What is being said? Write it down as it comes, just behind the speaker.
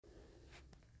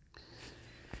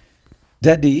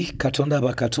Dadi Katonda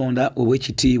abakatonda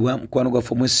ow'ekitiibwa mukwano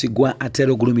gwaffe omwesigwa ate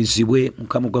era ogulumizibwe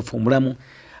mukama gwaffe omulamu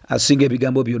asinga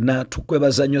ebigambo byonna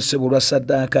tukwebaza nnyo ssebo olwa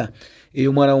ssaddaaka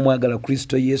ey'omwana w'omwagala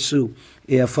Kristo Yesu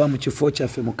eyafa mu kifo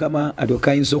kyaffe mukama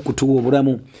alyoke ayinza okutuwa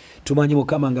obulamu. Tumanyi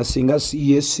mukama nga singa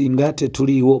si ye singa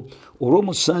tetuliiwo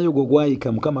olw'omusaayi ogwo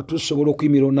gwayika mukama tusobola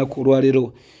okuyimirira olunaku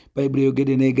olwaleero. Bayibuli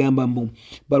eyogedde n'egamba mu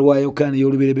bbaluwa ya Yokaana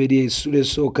ey'olubereberye essula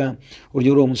esooka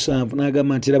olugero lw'omusanvu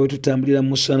n'agamba nti era bwe tutambulira mu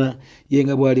musana ye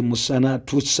nga bw'ali mu musana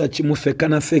tussa kimu ffekka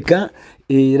na ffekka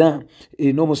era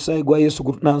n'omusaayi gwa Yesu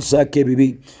gutunaasaako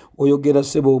ebibi. Oyogera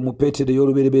ssebo mu Peetero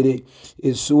ey'olubereberye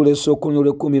essula esooka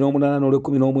olw'e18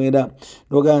 n'olw'e19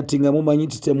 n'ogamba nti nga mumanyi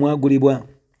nti temwagulibwa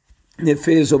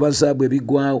n'effeeza oba zaabu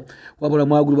ebiggwaawo wabula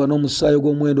mwagulibwa n'omusaayi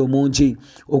ogw'omuwendo omungi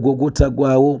ogwo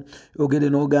gutagwawo. Ogende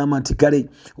n'ogamba nti kale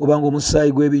obanga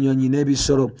omusaayi gw'ebinyonyi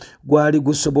n'ebisolo gwali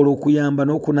gusobola okuyamba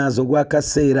n'okunaaza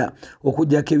ogw'akaseera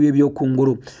okuggyako ebyo eby'oku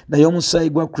ngulu, naye omusaayi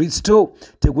gwa Kristo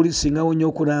tegulisingawo nnyo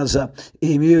okunaaza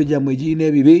emyoyo gyammwe egirina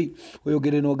ebibi.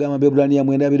 Oyogere n'ogamba Abaebbulaniya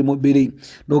 9:22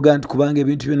 n'ogamba nti kubanga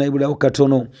ebintu byonna bibulawo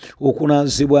katono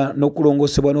okunaazibwa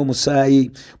n'okulongoosebwa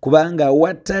n'omusaayi, kubanga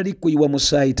awatali kuyiwa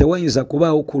musaayi tewayinza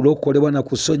kubaawo kulokolebwa na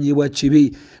kusonyiyibwa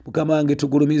kibi. Mukama wange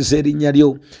tugulumiza erinnya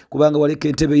lyo, kubanga waleka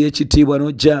entebe y'ekitiibwa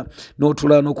n'ojja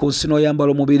n'otulaano ku nsi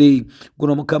n'oyambala omubiri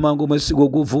guno mukama wange omwesiga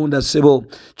oguvunda ssebo.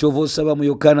 Kyova osaba mu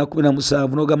Yokaana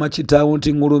 17 n'ogamba kitaawo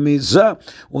nti ngulumiza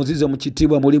onzize mu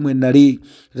kitiibwa mulimu ennali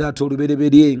taata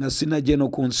olubereberye nga sinajja eno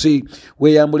ku nsi.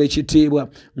 Weeyambula ekitiibwa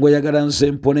ng'oyagala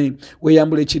nze mpone,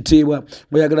 weeyambula ekitiibwa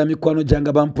ng'oyagala mikwano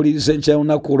gyange bampulirize enkya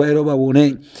olunaku olwaleero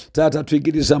bawone. Taata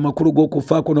tuyigiriza amakulu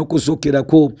g'okufaako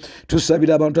n'okuzuukirako.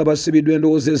 Tusabira abantu abasibiddwa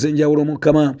endowooza ez'enjawulo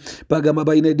mukama, bagamba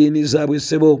balina eddiini zaabwe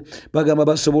ssebo, bagamba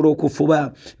basobola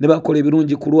okufuba ne bakola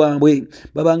ebirungi ku lwabwe,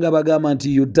 babanga bagamba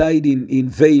nti you died in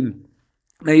vain.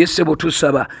 Naye ssebo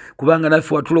tusaba kubanga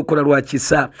naffe watulokola lwa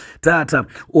kisa. Taata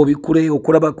obikule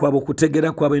okulaba kwabwe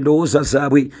okutegeera kwabwe endowooza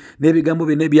zaabwe n'ebigambo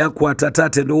byonna ebyakwata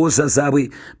taata endowooza zaabwe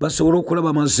basobole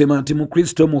okulaba mazima nti mu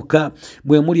Kristo mukka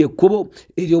bwe muli ekkubo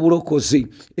ery'obulokozi.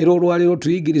 Era olwaleero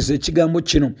tuyigirize ekigambo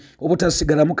kino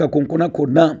obutasigalamu kakonkona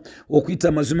konna, okuyita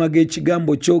amazima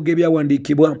g'ekigambo kyo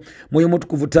g'ebyawandiikibwa. Mwoyo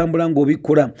Mutukuvu tambula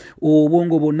ng'obikola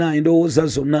obwongo bwonna, endowooza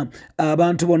zonna,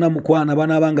 abantu bonna mukwana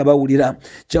banaabanga bawulira.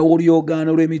 Kyawo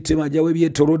oluyoogaano olw'emitima, jawo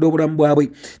ebyetoolodde obulamu bwabwe,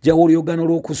 jawo oluyoogaano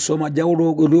olw'okusoma,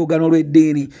 jawo oluyoogaano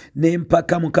olw'eddiini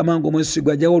n'empaka mukama wange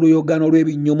omwesigwa, jawo oluyoogaano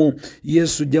olw'ebinyumu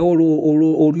Yesu, jawo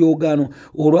oluyoogaano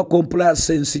olwa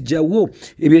complacensi, jawo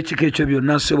ebyekika ekyo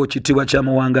byonna ssebo kitiibwa kya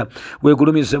mawanga.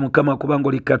 Weegulumize mukama kubanga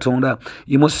oli Katonda,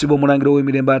 imusiba omulangira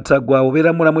w'emirembe ataggwaawo,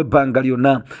 beera mulamu ebbanga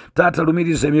lyonna. Taata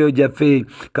lumiriza emyoyo gyaffe,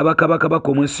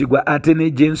 kabaka omwesigwa ate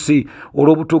n'ejensi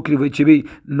olw'obutuukirivu ekibi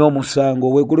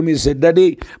n'omusango. Weegulumize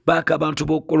ddadi baaka abantu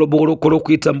b'olokola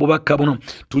okuyita mu bubaka buno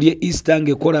tulye Easter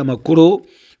ng'ekola amakulu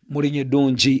mu linnya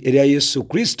eddungi erya Yesu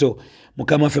Kristo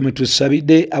mukama waffe mwe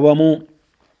tusabidde, awamu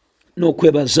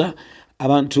n'okwebaza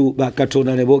abantu ba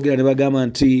Katonda ne boogera ne bagamba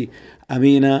nti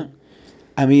amiina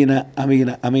amiina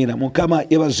amiina amiina. Mukama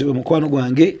yebazibwe mukwano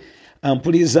gwange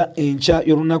ampuliriza enkya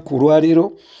y'olunaku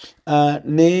olwaleero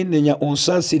nenya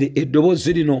onsaasire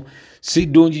eddoboozi lino si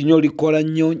ddungi nnyo, likola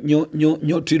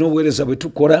nnyo tulina obuweereza bwe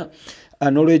tukola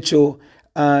n'olwekyo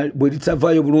bwe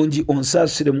litavaayo bulungi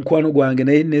onsaasire mukwano gwange,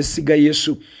 naye neesiga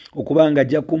Yesu okubanga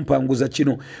ajja kumpanguza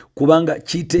kino kubanga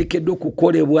kiteekeddwa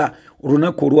okukolebwa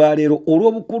olunaku olwaleero.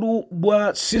 Olw'obukulu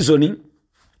bwa sizoni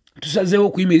tusazeewo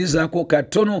okuyimirizaako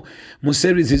katono mu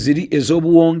series ziri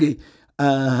ez'obuwonge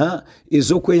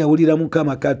ez'okweyawulira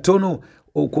mukama katono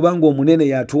okubanga omunene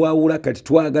yatuwawula kati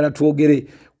twagala twogere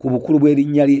ku bukulu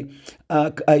bw'erinnya lye.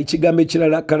 Ekigambo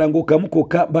ekirala kalango kamu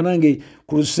kokka banange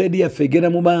crusade yaffe egenda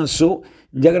mu maaso.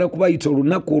 Njagala kubayita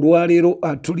olunaku olwaleero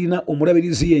tulina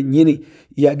omulabirizi yennyini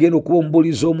yagenda okuba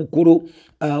omubuulizi omukulu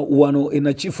wano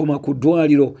enakiifuma ku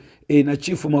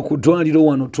ddwaliro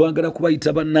wano. Twagala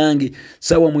kubayita bannange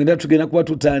ssaawa 9 tugenda kuba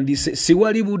tutandise.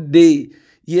 Siwali budde,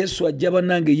 Yesu ajja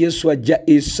bannange, Yesu ajja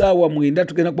essaawa 9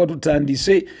 tugenda kuba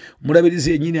tutandise.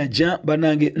 Omulabirizi yennyini ajja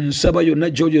bannange, nsaba yonna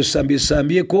gy'oli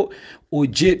sambyeko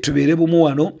ojje tubeere bumu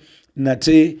wano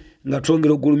nate nga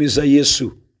twongera okugulumiza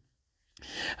Yesu.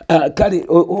 Kale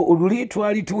oluli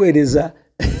twali tuweereza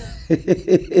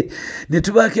ne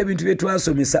tubaako ebintu bye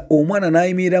twasomesa. Omwana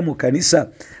n'ayimirira mu kanisa,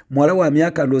 muwala wa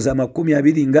myaka ndowooza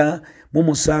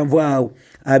 27 awo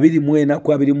 24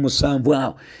 ku 27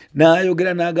 awo,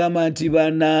 n'ayogera n'agamba nti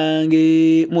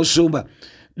bannange musumba,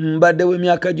 mbaddewo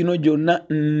emyaka gino gyonna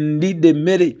ndidde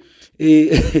emmere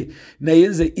naye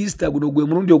nze Easter guno gwe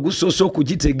mulundi ogusoose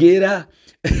okugitegeera.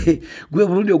 gwe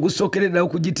bulungi ogusookererawo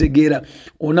kugitegeera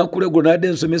onakule gwo nadde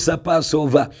nsomesa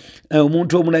Passover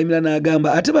omuntu omunayimira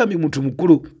n'agamba ate bambi muntu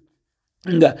mukulu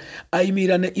nga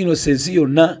ayimirira ne innocence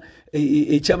yonna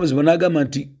ekyamazima n'agamba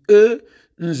nti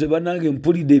nze banange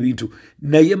mpulidde ebintu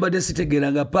naye mbadde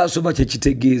sitegeeranga Passover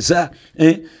kyekitegeeza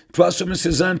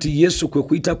twasomeseza nti Yesu kwe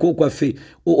kuyitako kwaffe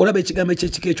olaba ekigambo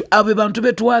ekyekika ekyo abo bantu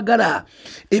betwagala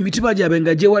emitima gyabwe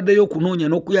nga gyewaddeyo okunoonya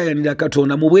n'okuyaayanira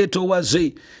Katonda mu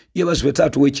bwetoowaze yebazibwe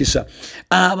taatu w'ekisa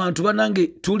abantu banange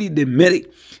tulidde emmere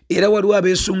era waliwo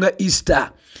abeesunga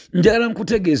Easter njagala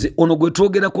nkutegeeze ono gwe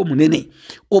twogerako munene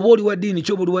oba oli wa ddiini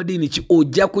ki oba oli wa ddiini ki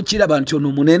ojja kukiraba nti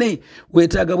ono munene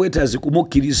weetaaga bwetaazi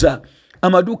kumukkiriza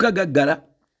amaduuka gaggala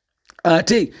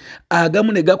ate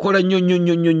agamu ne gakola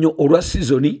nnyo olwa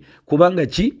sizoni kubanga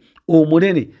ki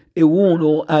omunene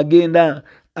ewuuno agenda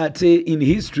ate in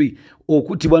history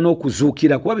okuttibwa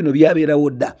n'okuzuukira kuba bino byabeerawo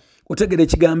dda otegera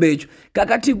ekigambo ekyo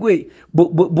kakati gwe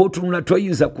bw'otunula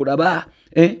toyinza kulaba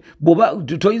bwoba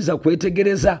toyinza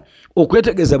kwetegereza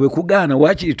okwetegereza bwe kugaana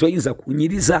waakiri toyinza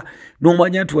kunyiriza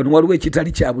n'omanya nti wano waliwo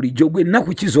ekitali kya bulijjo gwe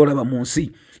nnaku ki z'olaba mu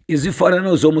nsi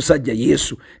ezifaanana ez'omusajja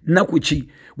Yesu nnaku ki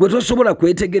gwe tosobola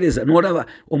kwetegereza n'olaba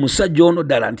omusajja ono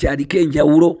ddala nti aliko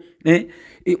enjawulo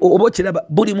oba okiraba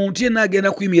buli muntu yenna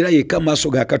agenda kuyimirira yekka mu maaso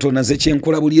ga Katonda nze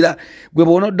kyenkulabulira gwe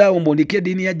bw'onoddaawo mbondika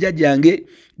eddiini ya jjajjange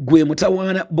gwe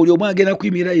mutawaana buli omu agenda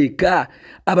kuyimirira yekka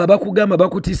abo bakugamba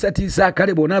bakutiisatiisa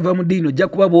akale bw'onaava mu ddiini ojja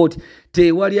kuba bw'oti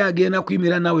tewali agenda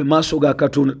kuyimirira naawe mu maaso ga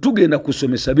Katonda tugenda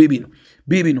kusomesa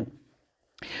bibino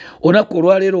olunaku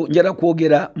olwaleero njala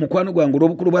kwogera mukwano gwange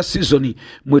olw'obukulu bwa sizoni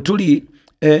mwe tuli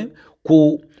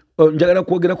njagala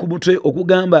kwogera ku mutwe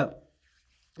okugamba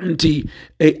nti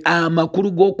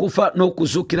amakulu g'okufa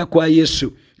n'okuzuukira kwa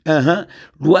Yesu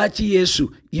lwaki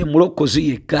Yesu ye mulokozi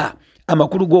yekka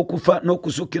amakulu g'okufa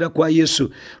n'okuzuukira kwa Yesu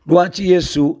lwaki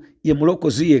Yesu ye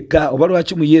mulokozi yekka oba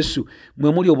lwaki mu Yesu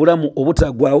mwe muli obulamu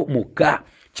obutagwawo mukka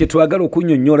kyetwagala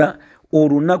okunnyonnyola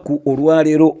olunaku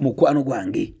olwaleero mukwano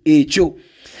gwange ekyo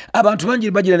abantu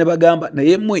bangi bagira ne bagamba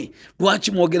naye mmwe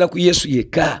lwaki mwogera ku Yesu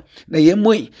yekka naye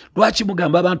mmwe lwaki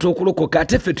mugamba abantu okulokoka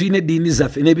ate ffe tulina eddiini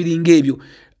zaffe n'ebiringa ebyo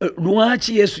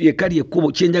lwaki Yesu yekka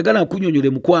lyekkubo kyenjagala nkunyonyole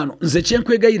mukwano nze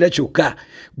kyenkwegayira kyokka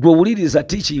gwe wuliriza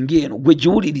tiikingi eno gwe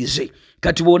giwulirize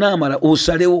kati bw'onaamala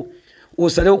osalewo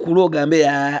kulwa ogambe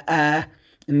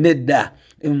nedda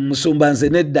musumba nze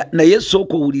nedda naye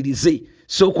sooka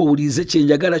owulirize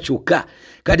kyenjagala kyokka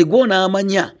kati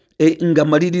gw'onaamanya nga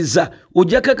maliriza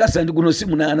ojja kakasa ndi guno si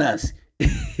munaanansi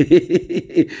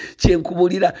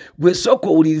kyenkubulira gwe sooka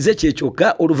owulirize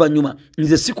kyekyokka oluvannyuma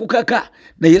nze sikukaka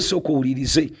naye sooka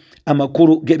owulirize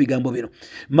amakulu g'ebigambo bino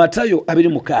Matayo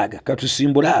 26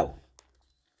 katusimbule awo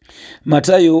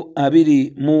Matayo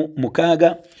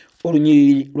 26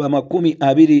 olunyiriri lwa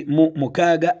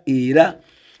 26 era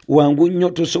wangu nnyo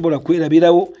tosobola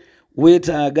kwerabirawo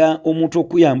weetaaga omuntu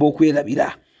okuyamba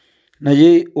okwerabira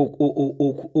naye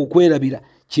okwerabira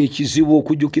kyekizibu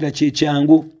okujjukira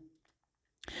kyekyangu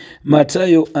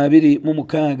Matayo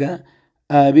 26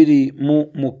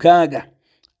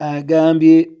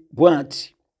 agambye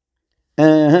bw'ati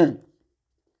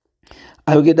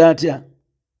ayogedde atya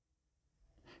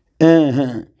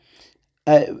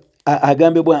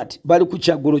agambye bw'ati bali ku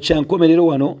kyaggulo kya nkomerero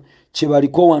wano kye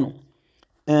baliko wano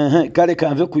kale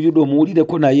kanve ku Yuda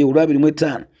omuwulireko naye olwa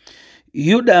 25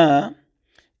 Yuda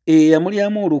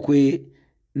yamulyamu olukwe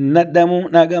n'addamu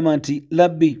n'agamba nti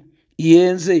labbi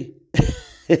yenze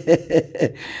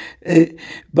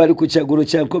bali ku kyaggulo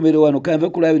kya nkomerero wano kanve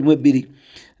ku lwa 22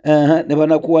 ne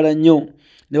banakuwala nnyo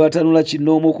ne batanula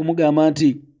kinnoomu okumugamba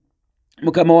nti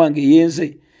mukama wange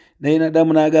yenze naye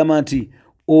n'addamu n'agamba nti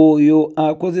oyo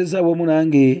akozesa wamu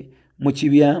nange mu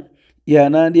kibya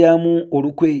yanandyamu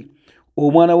olukwe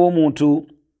omwana w'omuntu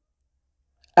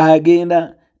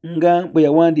agenda nga bwe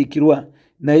yawandiikirwa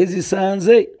naye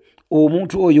zisanze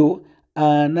omuntu oyo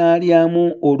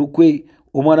anaalyamu olukwe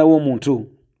omwana w'omuntu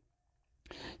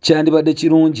kyandibadde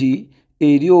kirungi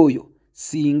eri oyo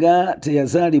singa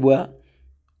teyazaalibwa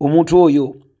omuntu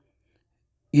oyo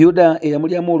Yuda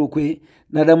eyamulyamu olukwe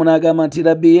n'addamu n'agamba nti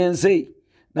labbi yenze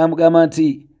n'amugamba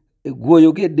nti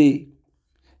gweoyogedde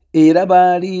era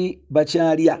baali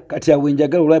bakyalya kati awo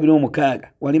enjagala olwa 26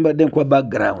 wali mbadde nkuwa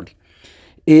background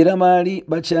era baali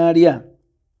bakyalya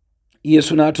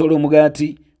Yesu n'atoola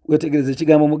omugaati wetegereza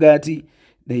ekigambo omugaati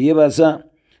ne yeebaza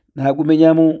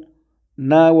n'agumenyamu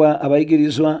n'awa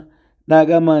abayigirizwa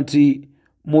n'agamba nti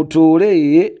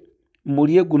mutuule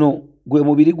mulye guno gwe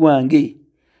mubiri gwange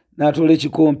n'atoola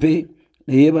ekikompe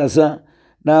ne yeebaza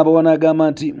n'abawa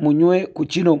n'agamba nti munywe ku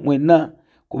kino mwenna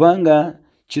kubanga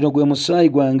kino gwe musaayi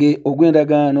gwange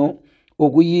ogw'endagaano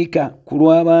oguyiika ku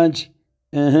lw'abangi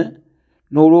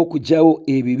n'olw'okugyawo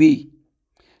ebibi.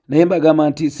 Naye mbagamba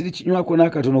nti sirikinywako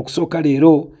n'akatono okusooka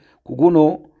leero ku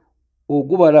guno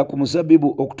ogubala ku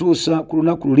muzabbibu okutuusa ku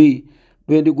lunaku luli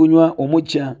lwe ndigunywa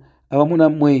omukya awamu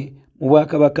nammwe mu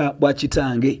bwakabaka bwa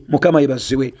kitange. Mukama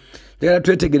yebaziwe. Njagala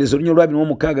twetegereze olunya olwa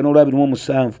 26 n'olwa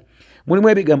 27. Mulimu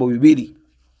ebigambo bibiri.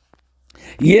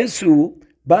 Yesu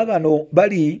baabano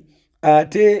bali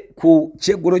ate ku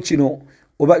kyeggulo kino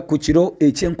oba ku kiro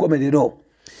eky'enkomerero.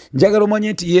 Njagala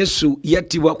omanye nti Yesu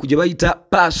yattibwa ku gye bayita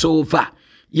Passover.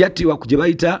 Yattibwa ku gye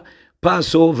bayita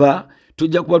Passover.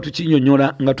 Tujja kuba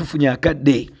tukinyonyola nga tufunye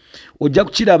akadde. Ojja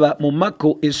kukiraba mu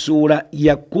Makko essuula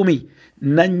ya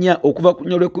 14 okuva ku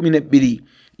nnyolwe 12.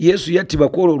 Yesu yattibwa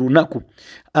kwolwo olunaku.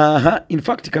 In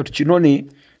fact katukinone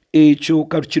ekyo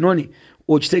katukinone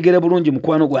okitegere bulungi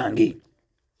mukwano gwange.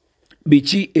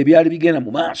 Biki ebyali bigenda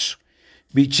mu maaso?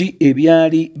 Biki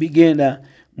ebyali bigenda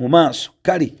mu maaso?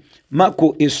 Kale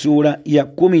Makko essuula ya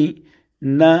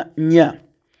 14.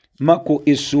 Makko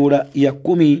essuula ya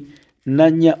 14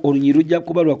 olunyiri lujja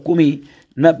kuba lwa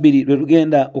 12 lwe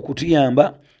lugenda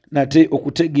okutuyamba nate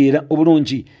okutegeera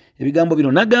obulungi ebigambo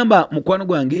bino. Nagamba mukwano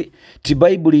gwange ti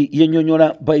Bayibuli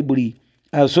yennyonnyola Bayibuli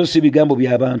so si bigambo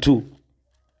by'abantu.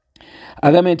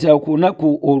 Agambe nti awo ku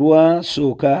lunaku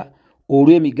olwasooka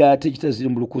olw'emigaati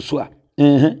egitazimbulukuswa.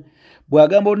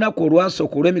 Bw'agamba olunaku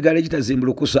olwasooka olw'emigaati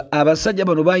egitazimbulukuswa, abasajja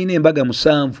bano balina embaga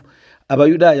 7.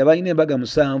 Abayudaaya balina embaga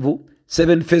 7,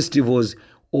 7 festivals.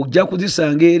 Ojja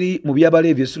kuzisanga eri mu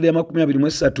by'Abaleevi essula ya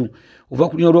 23 ova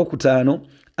ku lunya olwokutaano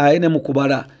aye ne mu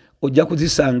kubala ojja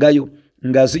kuzisangayo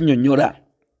nga zinnyonnyola.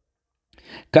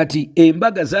 Kati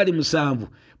embaga zaali 7.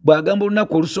 Bw'agamba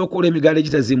olunaku olusooka olw'emigaati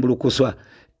egitazimbulukuswa,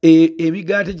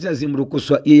 emigaati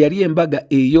egitazimbulukuswa ye yali embaga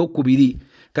ey'okubiri.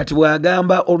 Kati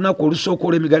bw'agamba olunaku olusooka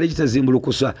olw'emigaati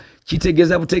egitazimbulukuswa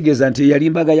kitegeeza butegeeza nti yali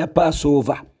mbaga ya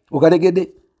Passover.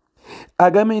 Okategedde?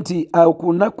 Agambe nti awo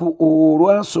ku lunaku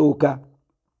olwasooka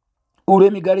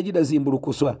olw'emigaati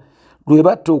egitazimbulukuswa lwe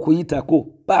batta okuyitako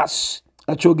pass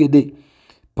akyogedde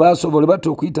Passover lwe batta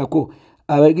okuyitako.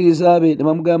 Abayigiriza be ne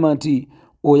bamugamba nti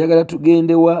oyagala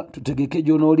tugendewa tutegeke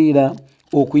gy'onooliira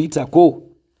okuyitako.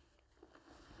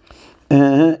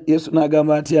 Yesu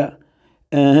n'agamba atya?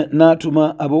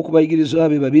 N'atuma ab'okubayigiriza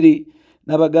be 2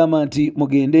 n'abagamba nti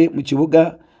mugende mu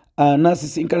kibuga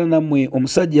anaasisinkana nammwe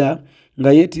omusajja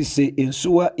nga yeetisse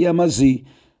ensuwa y'amazzi,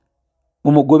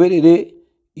 mumugoberere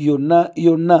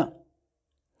yonna.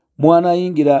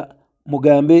 Mwanayingira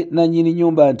mugambe nannyini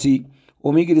nnyumba nti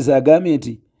omuyigiriza agambye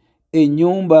nti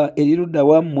ennyumba eri ludda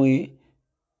wammwe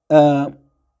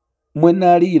mwe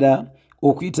nnaaliira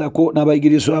okuyitako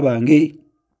n'abayigirizwa bange.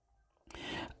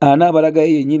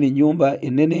 Anaabalagayo yennyini ennyumba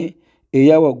ennene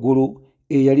eya waggulu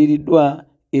eyaliriddwa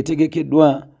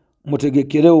etegekeddwa,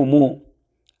 mutegekere omwo.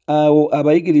 Awo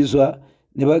abayigirizwa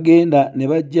ne bagenda ne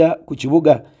bajja ku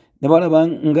kibuga ne balaba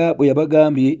nga bwe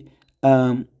yabagambye,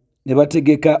 ne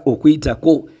bategeka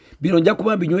okuyitako. Bino nja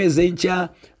kuba mbinyweza enkya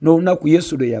n'olunaku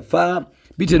Yesu lwe yafa.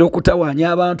 Bitera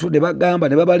okutawaanya abantu ne bagamba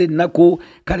ne babala ennaku.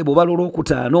 Kale bw'obala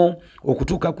olwokutaano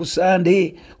okutuuka ku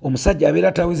Sande omusajja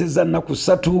abeera tawezezza nnaku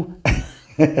 3.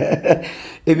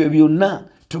 Ebyo byonna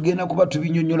tugenda kuba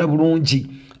tubinnyonnyola bulungi.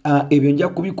 Ebyo nja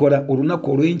kubikola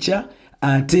olunaku olw'enkya,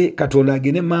 ate Katonda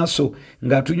agende maaso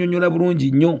ng'atunnyonnyola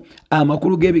bulungi nnyo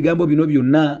amakulu g'ebigambo bino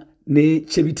byonna ne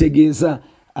kye bitegeeza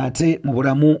ate mu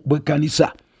bulamu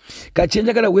bw'ekkanisa. Kati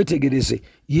njagala weetegereze,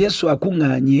 Yesu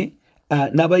akuŋŋaanye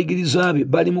n'abayigiriza be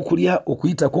bali mu kulya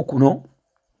okuyitako kuno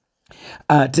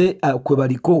ate kwe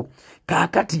baliko.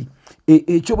 Kaakati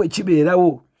ekyo bwe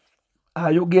kibeerawo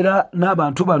ayogera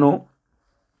n'abantu bano,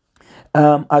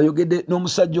 ayogedde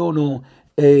n'omusajja ono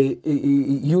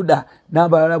Yuda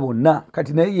n'abalala bonna.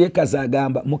 Kati naye yeekaza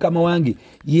agamba mukama wange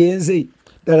yenze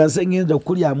ddala nze ngenda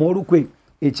okukulyamu olukwe.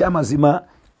 Ekyamazima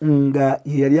nga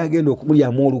ye yali agenda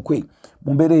okumulyamu olukwe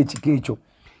mu mbeera ekika ekyo.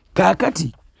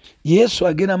 Kaakati Yesu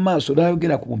agenda mu maaso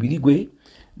n'ayogera ku mubiri gwe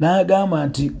n'agamba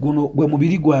nti guno gwe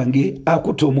mubiri gwange.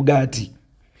 Akuta omugaati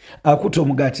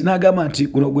n'agamba nti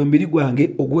guno gwe mubiri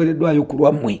gwange oguweereddwayo ku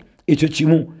lwammwe. Ekyo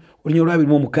kimu. Olunya olwa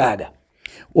 26.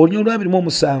 Olunya olwa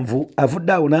 27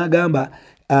 avudde awo n'agamba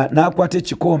n'akwata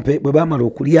ekikompe bwe baamala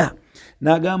okulya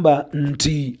n'agamba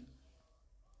nti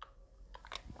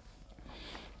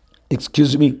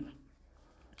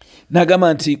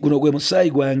n'agamba nti guno gwe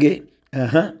musaayi gwange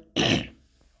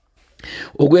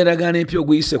ogw'endagaano empya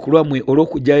oguyise ku lwammwe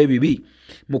olw'okuggyayo ebibi.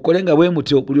 Mukole nga bwe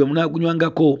mutyo buli omu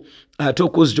naagunywangako ate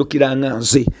okwozijukiranga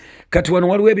nze. Kati wano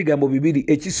waliwo ebigambo 2.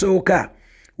 Ekisooka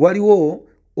waliwo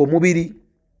omubiri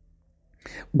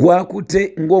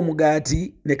gwakutte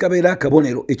ng'omugaati ne kabeera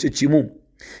akabonero. Ekyo kimu.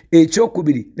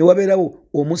 Ekyokubiri ne wabeerawo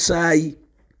omusaayi.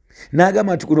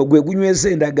 n'agamba nti guno gwe gunyweza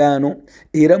endagaano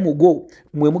era mugwo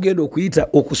mwe mugenda okuyita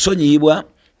okusonyiyibwa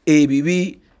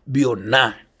ebibi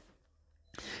byonna.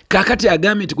 Kaakati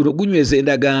agambye nti guno gunyweza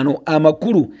endagaano,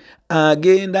 amakulu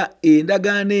agenda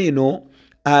endagaano eno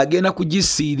agenda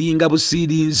kugisiiringa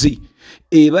busiirinzi,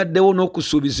 ebaddewo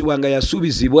n'okusuubizibwa nga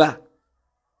yasuubizibwa,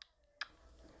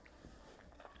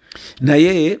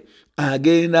 naye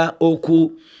agenda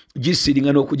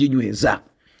okugisiiringa n'okuginyweza.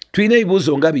 Tulina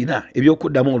ebibuuzo nga 4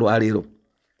 ebyokuddamu olwaleero.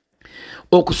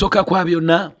 Okusooka kwa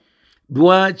byonna,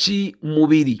 lwaki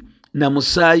mubiri na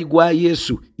musaayi gwa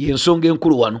Yesu y'ensonga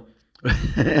enkulu wano?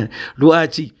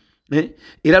 Lwaki?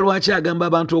 Era lwaki agamba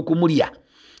abantu okumulya?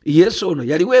 Yesu ono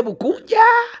yaliwo ebukunja,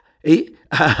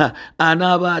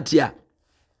 anaaba atya?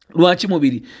 Lwaki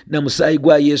mubiri na musaayi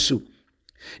gwa Yesu?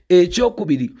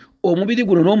 Ekyokubiri, omubiri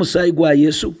guno n'omusaayi gwa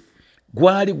Yesu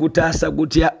gwali gutaasa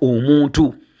gutya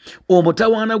omuntu?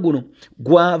 Omutawaana guno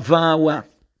gwavaawa?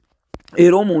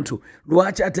 Era omuntu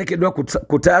lwaki ateekeddwa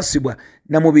kutaasibwa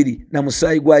na mubiri na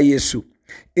musaayi gwa Yesu?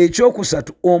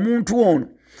 Ekyokusatu, omuntu ono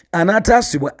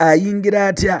anaataasibwa ayingira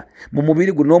atya mu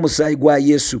mubiri guno n'omusaayi gwa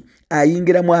Yesu?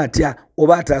 Ayingiramu atya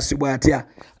oba ataasibwa atya?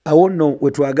 Awo nno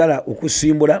we twagala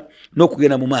okusimbula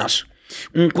n'okugenda mu maaso.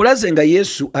 Nkulaze nga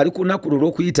Yesu ali ku lunaku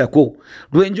olw'okuyitako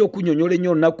lwenja okunnyonnyola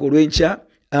ennyo olunaku olw'enkya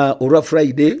olwa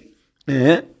Friday,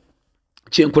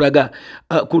 kyenkulaga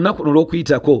ku lunaku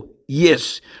olw'okuyitako.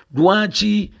 Yes,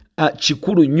 lwaki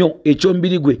kikulu nnyo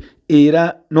ekyomubiri gwe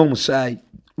era n'omusaayi?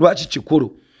 Lwaki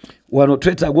kikulu? Wano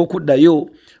twetaaga okuddayo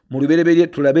mu lubereberye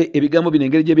tulabe ebigambo bino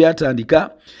engeri gye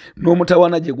byatandika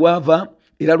n'omutawaana gye gwava,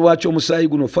 era lwaki omusaayi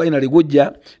guno finally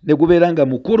gujja ne gubeera nga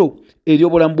mukulu eri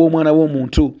obulamu bw'omwana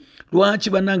w'omuntu. Lwaki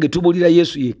bannange tubuulira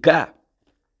Yesu yekka?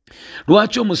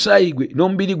 Lwaki omusaayi gwe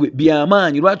n'omubiri gwe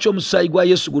byamaanyi? Lwaki omusaayi gwa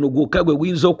Yesu guno gwokka gwe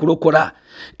guyinza okulokola?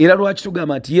 Era lwaki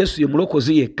tugamba nti Yesu ye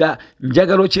mulokozi yekka?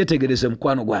 Njagala okyetegereze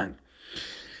mukwano gwange.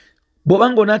 Bw'oba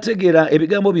ng'onaategeera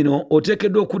ebigambo bino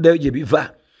oteekeddwa okuddayo gye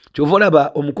biva. Kyova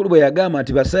olaba omukulu bwe yagamba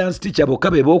nti basayansi ticca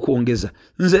bokka be b'okwongeza.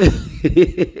 Nze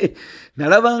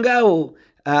nalabangaawo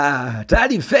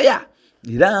taali feya,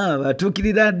 era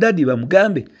batuukirira dadi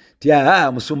bamugambe nti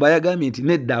musumba yagambye nti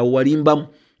nedda awo walimbamu.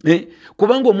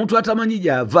 Kubanga omuntu atamanyi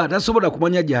gy'ava tasobola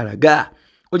kumanya gy'alaga.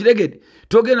 Okiregedde?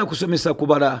 Togenda kusomesa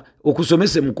kubala,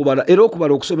 okusomese mu kubala, era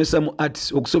okubala okusomesa mu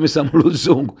arts, okusomesa mu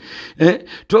luzungu.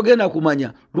 Togenda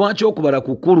kumanya lwaki okubala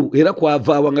kukulu era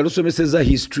kwavaawa nga lusomeseza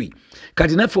history.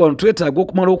 Kati naffe wano twetaaga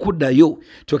okumala okuddayo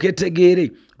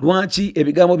toketegeere lwaki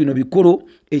ebigambo bino bikulu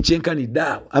ekyenkanidde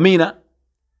awo. Amiina?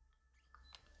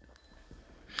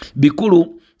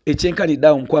 Bikulu ekyenkanidde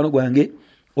awo mukwano gwange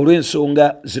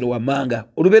olw'ensonga zino wammanga.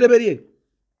 Olubereberye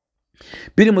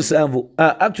 2:7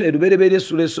 actually lubereberye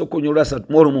essula esooka olwa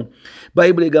 3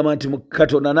 Bayibuli egamba nti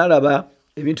Katonda n'alaba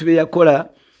ebintu bye yakola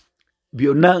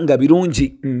byonna nga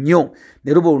birungi nnyo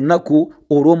ne luba olunaku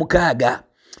olw'omukaaga.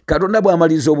 Katonda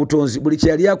bw'amaliriza obutonzi buli kye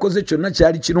yali akoze kyonna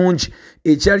kyali kirungi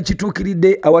ekyali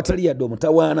kituukiridde awatali yadde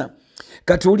omutawaana.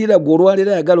 Kati wulira gwe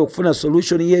olwaleero ayagala okufuna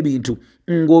solution y'ebintu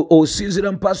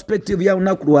ng'osinziira mu perspective ya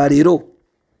lunaku lwaleero,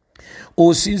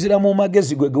 osinziira mu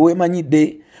magezi gwe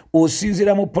weemanyidde,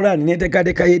 osinziira mu pulaani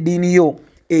n'enteekateeka y'eddiini yo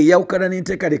eyawukana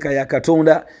n'enteekateeka ya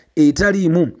Katonda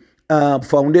etaliimu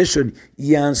foundation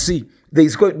yansi. There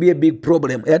is going to be a big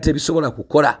problem era tebisobola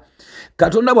kukola.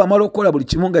 Katonda bw'amala okukola buli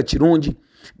kimu nga kirungi.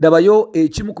 Dabayo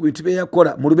ekimu ku bintu bye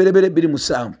yakola mu luberebere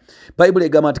 2:7 Bayibuli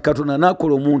egamba nti Katonda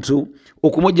n'akola omuntu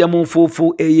okumujja mu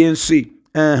nfuufu ey'ensi.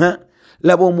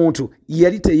 Laba omuntu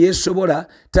yali teyeesobola,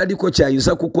 taliko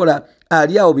kyayinza kukola,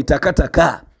 ali awo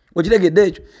bitakataka. Okiregedde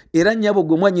ekyo? Era nnyabo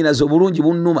gwe mwannyinaze obulungi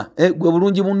bunnuma, gwe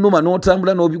bulungi bunnuma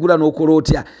n'otambula n'obigula n'okola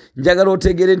otya. Njagala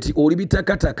otegere nti oli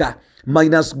bitakataka.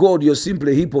 Minus God, you're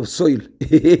simply a heap of soil.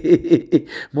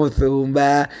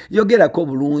 Muthumba yogerako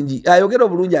bulungi, ayogera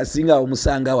obulungi asinga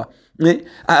omusangawa.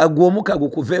 Gwe omuka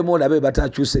gukuveemu olabe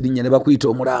batakyusa erinnya ne bakuyita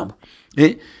omulambo.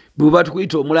 Bwe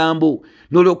batukuyita omulambo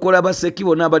n'olwokola baseki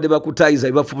bonna abadde bakutayiza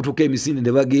bebafubutuka emisinde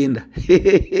ne bagenda.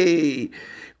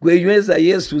 Gwenyweza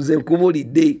Yesu nze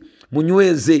nkubulidde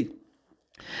munyweze.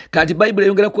 Kati Bayibuli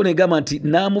eyongerako negamba nti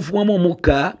n'amufumamu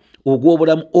omukka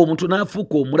ogw'obulamu, omuntu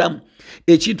n'afuuka omulamu.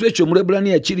 Ekintu ekyo mu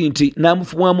Lwebbulaniya kiri nti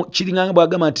n'amufumamu, kiringanga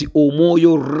bwagamba nti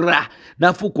omwoyo ra,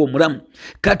 n'afuuka omulamu.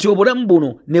 Kati obulamu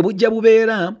buno ne bujja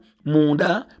bubeera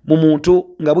munda mu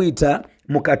muntu nga buyita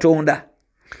mu Katonda.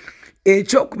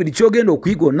 Ekyokubiri kyogenda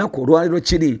okuyiga olunaku olwaleero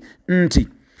kiri nti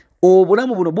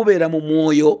obulamu buno bubeera mu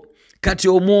mwoyo. Kati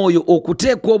omwoyo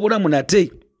okuteeka obulamu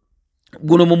nate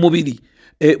guno mu mubiri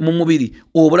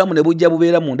obulamu ne bujja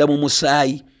bubeera munda mu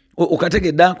musaayi.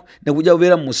 okategedde ne kujja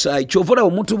bubeera mu musaayi. Kyova olaba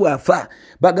omuntu bw'afa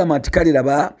bagamba nti kale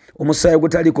laba omusaayi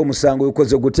gutaliiko musango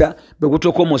gukoze gutya bwe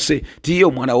gutokomose tiye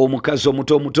omwana w'omukazi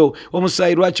omuto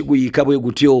omusaayi lwaki guyiika bwe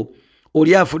gutyo?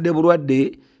 Oli afudde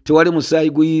bulwadde tewali musaayi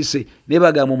guyiise naye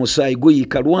bagamba omusaayi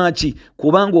guyiika. Lwaki?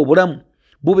 Kubanga obulamu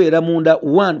bubeera munda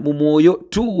 1 mu mwoyo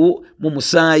 2 mu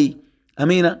musaayi.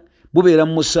 Amiina. Bubeera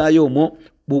mu musaayi omwo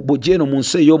bujeno mu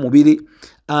nsi ey'omubiri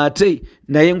ate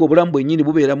naye ng'obulamu bwennyini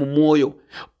bubeera mu mwoyo.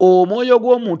 Omwoyo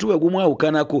gw'omuntu bwe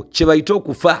gumwawukanako kye bayita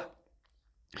okufa.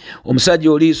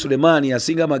 Omusajja oli Sulemaani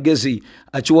asinga amagezi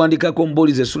akiwandikako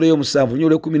Mubuulizi essula y'omusanvu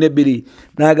nnyole 12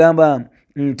 n'agamba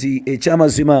nti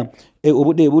ekyamazima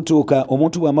obudde butuuka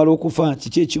omuntu bw'amala okufa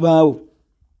kiki ekibaawo?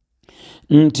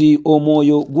 Nti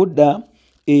omwoyo gudda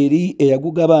eri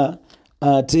eyagugaba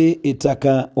ate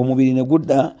ettaka omubiri ne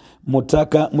gudda mu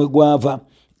ttaka mwe gwava.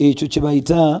 Ekyo kye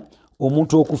bayita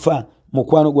omuntu okufa.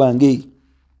 Mukwano gwange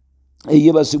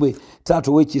yeebazibwe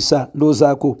taata ow'ekisa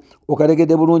ndoozaako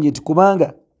okalegedde bulungi nti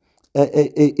kubanga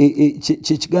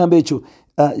kyekigambo ekyo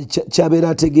kyabeera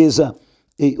ategeeza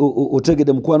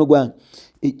otegedde mukwano gwange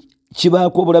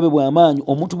kibaako obulabe bw'amaanyi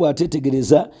omuntu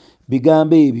bw'ateetegereza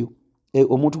bigambo ebyo.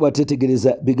 Omuntu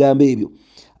bw'ateetegereza bigambo ebyo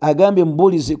agambye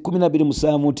Mubuulizi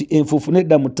 12:7 nti enfuufu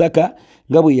nedda mu ttaka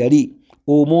nga bwe yali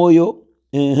omwoyo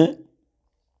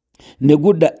ne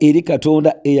gudda eri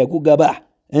Katonda eyagugaba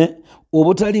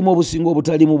obutalimu obusinga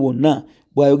obutalimu bwonna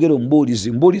bw'ayogera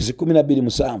Omubuulizi. Mubuulizi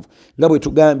 12:7 nga bwe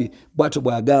tugambye bw'atyo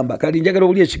bw'agamba. Kati njagala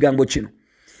owulire ekigambo kino.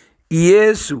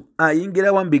 Yesu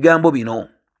ayingira mu bigambo bino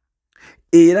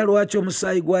era lwaki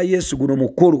omusaayi gwa Yesu guno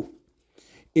mukulu.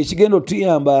 Ekigendo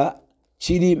tuyamba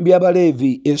kiri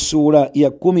Byabaleevi essuula ya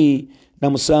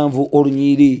 17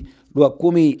 olunyiri lwa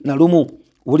 11.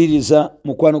 Wuliriza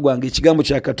mukwano gwange ekigambo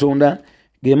kya Katonda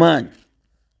gemaanyi.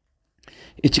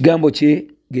 Ekigambo kye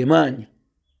gemaanyi.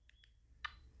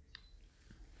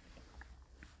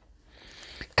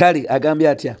 Kale agambye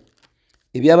atya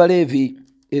Ebyabaleevi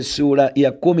essuula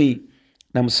ya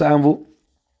 17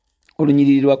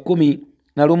 olunyiriri lwa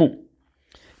 11.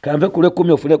 Kanve ku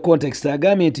lw'ekkumi ofune context.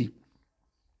 Agambye nti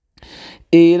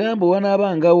era bwe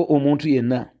wanaabangawo omuntu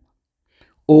yenna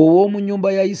ow'omu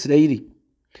nnyumba ya Isirayiri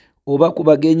oba ku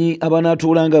bagenyi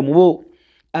abanaatuulanga mu bo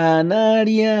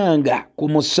anaalyanga ku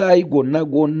musaayi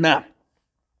gwonna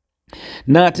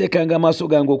n'ateekanga amaaso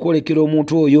gange okwolekera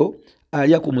omuntu oyo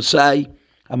alya ku musaayi,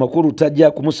 amakulu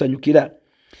tajja kumusanyukira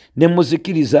ne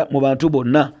muzikiriza mu bantu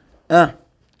bonna.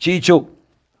 Kiikyo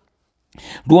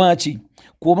lwaki?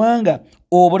 Kubanga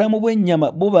obulamu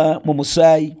bw'ennyama buba mu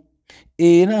musaayi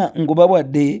era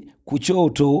ngubawadde ku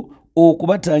kyoto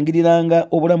okubatangiriranga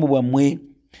obulamu bwammwe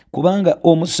kubanga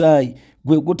omusaayi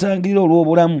gwe gutangirira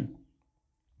olw'obulamu.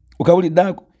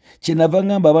 Okawuliddeako kyenava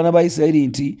ngamba abaana ba Isirayiri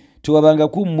nti tewabanga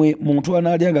ku mmwe muntu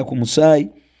anaalyanga ku musaayi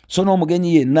so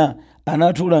n'omugenyi yenna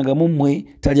anaatuulanga mu mmwe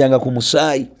talyanga ku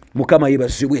musaayi. Mukama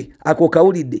yeebazibwe. Ako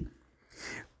kawulidde.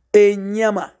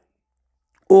 Ennyama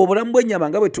obulamu bw'ennyama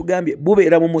nga bwe tugambye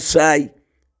bubeera mu musaayi.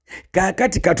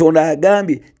 Kaakati Katonda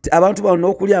agambye abantu bano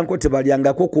n'okulyangako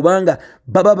tebalyangako kubanga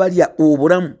baba balya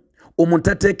obulamu.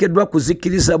 Omuntu ateekeddwa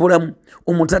kuzikiriza bulamu.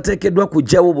 Omuntu ateekeddwa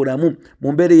kuggyawo bulamu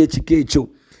mu mbeera y'ekika ekyo.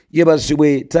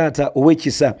 Yeebazibwe taata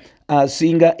ow'ekisa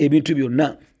asinga ebintu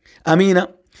byonna. Amiina.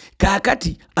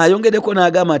 Kaakati ayongeddeko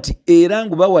n'agamba nti era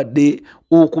ngubawadde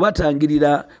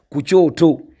okubatangirira ku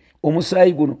kyoto.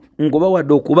 Omusaayi guno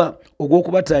ngubawadde okuba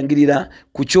ogw'okubatangirira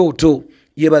ku kyoto.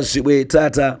 Yeebazibwe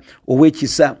taata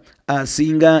ow'ekisa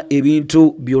asinga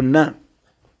ebintu byonna.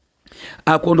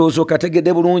 Akondoozo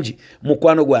kategedde bulungi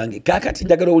mukwano gwange. Kaakati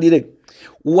njagala owulire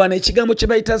wano ekigambo kye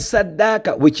bayita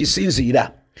saddaaka we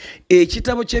kisinziira.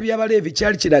 Ekitabo ky'Ebyabaleevi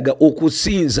kyali kiraga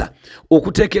okusinza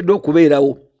okuteekeddwa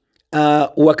okubeerawo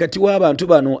wakati w'abantu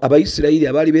bano Abayisirayiri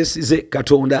abaali beesize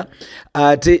Katonda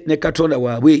ate ne Katonda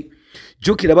waabwe.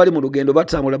 Jjukira bali mu lugendo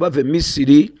batambula bava e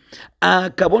Misiri.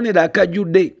 Akabonero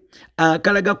akajjudde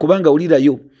akalaga kubanga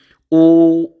wulirayo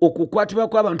okukwatibwa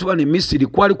kw'abantu bano e Misiri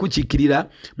kwali kukiikirira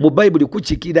mu Bayibuli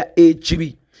kukiikirira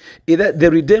ekibi. Era the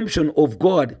redemption of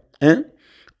God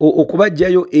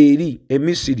okubajjayo eri e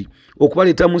Misiri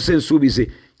okubaleeta mu nsi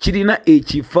ensuubize kirina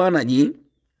ekifaananyi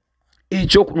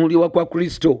ekyokunuulibwa kwa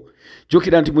Kristo.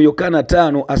 Jjukira nti mu Yokaana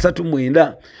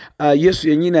 5:39 Yesu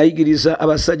yennyini ayigiriza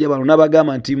abasajja bano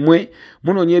n'abagamba nti mmwe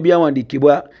munoonya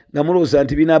ebyawandiikibwa nga mulowooza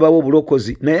nti binaabawo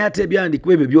obulokozi naye ate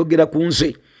ebyawandiikibwa ebyo byogera ku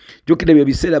nze. Jjukira ebyo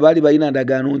biseera baali balina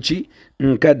ndagaano nki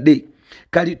nkadde.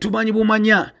 Kali tumanyi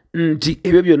bumanya nti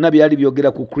ebyo byonna byali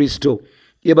byogera ku Kristo.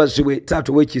 Yeebazibwe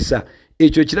taata ow'ekisa.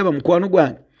 Ekyo kiraba mukwano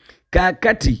gwange.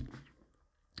 Kaakati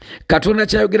Katonda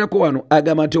kyayogerako wano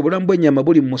agamba nti obulamu bw'ennyama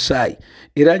buli mu musaayi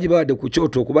era ngibawadde ku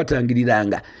kyoto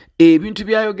okubatangiriranga. Ebintu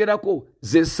byayogerako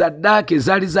ze ssaddaaka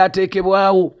ezaali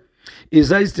zaateekebwawo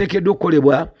ezaali ziteekeddwa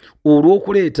okukolebwa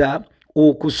olw'okuleeta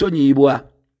okusonyiyibwa.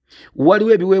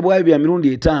 Waliwo ebiweebwayo bya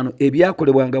mirundi 5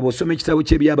 ebyakolebwanga bw'osoma ekitabo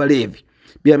ky'ebyabaleevi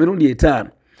bya mirundi 5.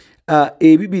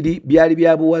 Ebibiri byali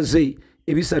bya buwaze,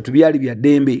 ebisatu byali bya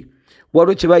ddembe.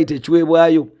 Waliwo kye bayita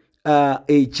ekiweebwayo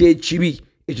eky'ekibi,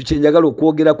 ekyo kye njagala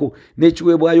okwogerako,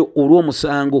 n'ekiweebwayo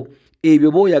olw'omusango.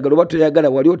 Ebyo b'oyagala oba toyagala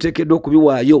wali oteekeddwa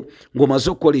okubiwaayo ng'omaze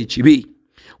okukola ekibi.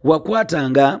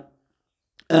 Wakwatanga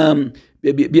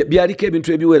byaliko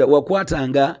ebintu ebiwera,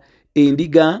 wakwatanga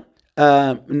endiga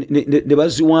ne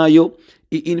baziwaayo.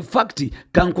 In fact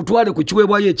kankutwale ku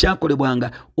kiweebwayo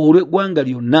ekyakolebwanga olw'eggwanga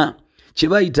lyonna kye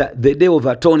bayita the day of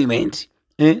atonement.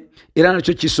 Era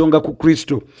nakyo kisonga ku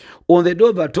Kristo. On the day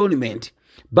of atonement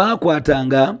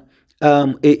baakwatanga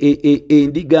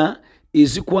endiga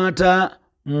ezikwata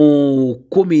mu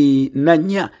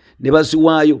 14 ne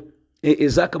baziwaayo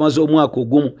ezakamaze omwaka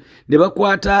ogumu, ne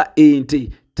bakwata ente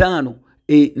 5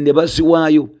 ne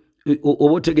baziwaayo.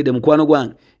 Oba otegedde mukwano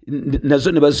gwange,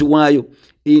 nazo ne baziwaayo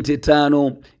ente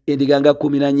 5, endiga nga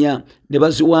 14 ne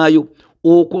baziwaayo.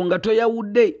 Okwo nga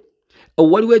toyawudde.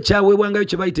 Waliwo ekyaweebwangayo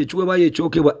kye bayita ekiweebwayo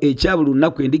ekyokebwa ekya buli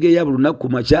lunaku, endiga eya buli lunaku ku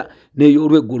makya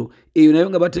n'ey'olweggulo. Eyo nayo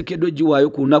nga bateekeddwa ogiwaayo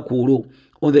ku lunaku olwo,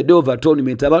 on the day of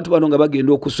atonement, abantu bano nga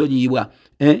bagenda okusonyiyibwa.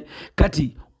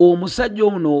 Kati omusajja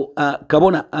ono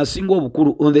kabona asinga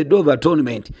obukulu on the day of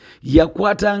atonement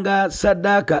yakwatanga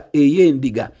ssaddaaka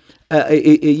ey'endiga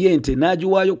ey'ente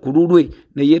n'agiwaayo ku lulwe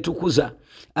ne yeetukuza.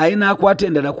 Aye n'akwata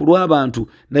endala ku lw'abantu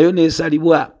nayo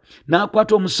neesalibwa.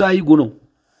 N'akwata omusaayi guno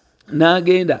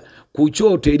n'agenda ku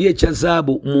kyoto eri ekya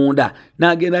zaabu munda,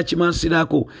 n'agenda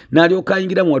akimansirako, n'alyoka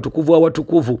ayingira mu watukuvu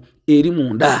awatukuvu eri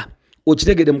munda.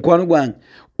 Okitegedde mukwano gwange?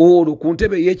 Olwo ku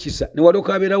ntebe ey'ekisa ne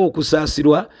walyoka abeerawo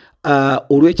okusaasirwa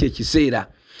olw'ekyo ekiseera.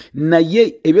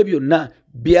 Naye ebyo byonna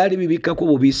byali bibikkako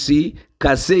bubisi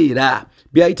kaseera,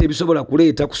 byali tebisobola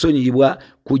kuleeta kusonyiyibwa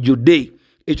kujjudde.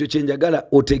 Ekyo kye njagala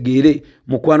otegeere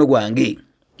mukwano gwange.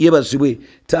 Yeebazibwe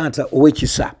taata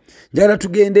ow'ekisa. Njagala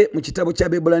tugende mu kitabo kya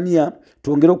Beebulaniya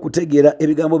twongere okutegeera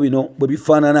ebigambo bino bwe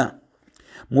bifaanana.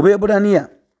 Mu Beebulaniya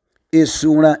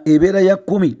essuula ebeera ya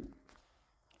 10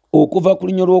 okuva ku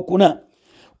linnyo lw'okuna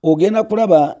ogenda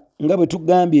kulaba nga bwe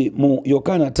tugambye mu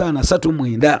Yokaana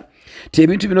 5:39 ti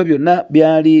ebintu bino byonna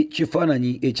byali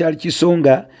kifaananyi ekyali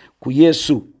kisonga ku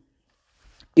Yesu.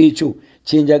 Ekyo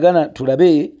kye njagala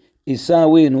tulabe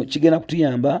essaawa eno, kigenda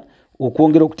kutuyamba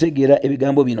okwongera okutegeera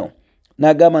ebigambo bino.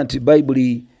 N'agamba nti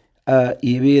Bayibuli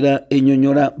ebeera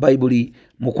ennyonnyola Bayibuli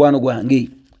mukwano gwange.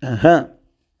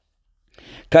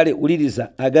 Kale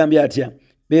wuliriza agambye atya,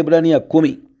 Beebulaniya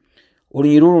 10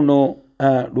 olunyiriri luno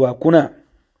lwa 4.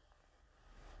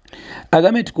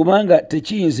 Agambye nti kubanga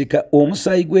tekiyinzika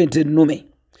omusaayi gw'ente ennume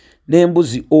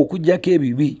n'embuzi okuggyako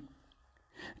ebibi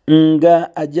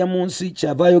nga ajja mu nsi,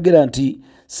 kyava ayogera nti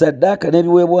ssaddaaka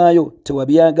n'ebiweebwayo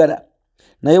tewabyagala,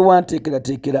 naye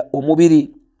wanteekerateekera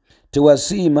omubiri.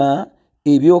 Tewasiima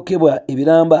ebyokebwa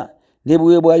ebiramba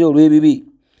n'ebiweebwayo olw'ebibi.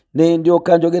 Ne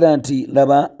ndyoka njogera nti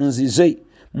laba nzize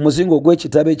mu muzingo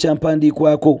gw'ekitabo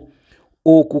ekyampandiikwako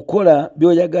okukola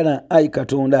by'oyagala, Ayi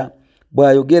Katonda,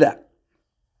 bw'ayogera.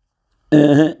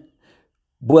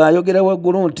 Bw'ayogera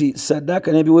waggulu nti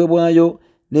ssaddaaka n'ebiweebwayo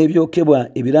n'ebyokebwa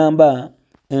ebiramba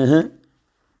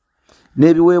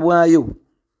n'ebiweebwayo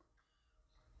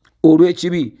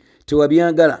olw'ekibi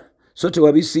tewabyagala, so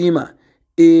tewabisiima.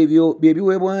 Ebyo bye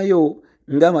biweebwayo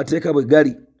ng'amateeka bwe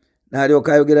gali.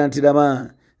 N'alyoka ayogera nti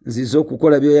laba nzize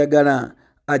okukola by'oyagala.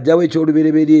 Ajjawo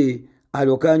eky'olubereberye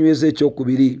alyoka anyweza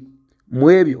ekyokubiri.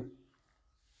 Mu ebyo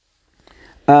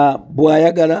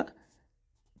bw'ayagala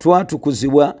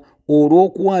twatukuzibwa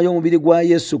olw'okuwaayo omubiri gwa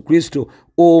Yesu Kristo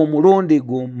omulundi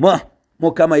gumu.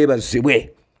 Mukama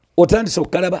yeebazibwe. Otandise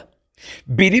okukalaba.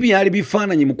 Biri byali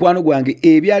bifaananyi mukwano gwange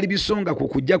ebyali bisonga ku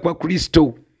kujja kwa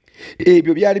Kristo.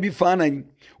 Ebyo byali bifaananyi.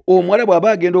 Omuwala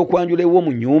bw'aba agenda okwanjula ewuwo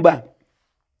mu nnyumba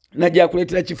najja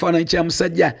kuleetera kifaananyi kya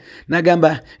musajja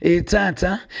n'agamba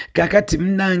taata kakati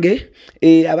munnange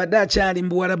abadde akyali mu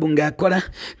Buwarabu ng'akola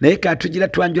naye katugira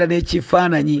twanjula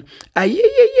n'ekifaananyi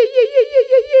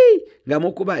nga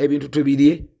mukuba ebintu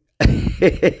tubirye.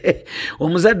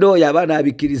 Omuzadde oyo aba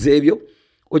n'abikkiriza ebyo.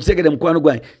 okitegere mukwano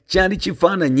gwange kyali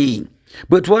kifaananyi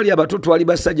bwe twali abato twali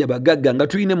basajja bagagga nga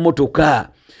tulina emmotoka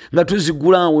nga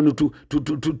tuzigulaawo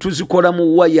tuzikola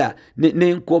mu waya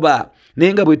n'enkoba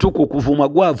naye nga bwe tuuka okuvuuma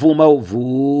gwavuumawo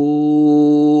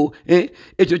vuu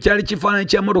ekyo kyali kifaananyi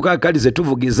kya mmotoka kali ze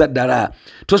tuvugiza ddala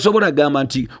tosobola gamba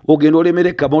nti ogenda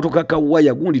olemere kamotoka ka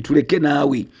waya gundi tuleke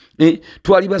naawe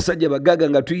twali basajja bagagga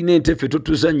nga tulina entefe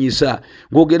totuzanyisa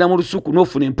ng'ogenda mu lusuku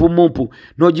n'ofuna empumumpu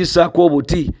n'ogisaako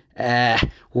obuti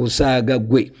osaaga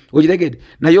gwe okitegedde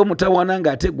naye omutawaana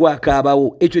ng'ate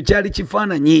gwakaabawo ekyo kyali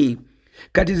kifaananyi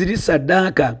kati ziri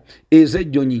saddaaka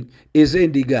ez'ennyonyi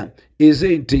ez'endiga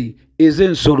ez'ente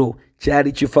ez'ensolo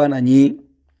kyali kifaananyi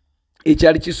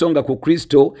ekyali kisonga ku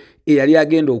Kristo eyali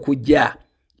agenda okujja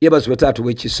yeebazibwe Taata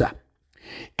w'ekisa.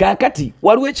 Kaakati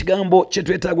waliwo ekigambo kye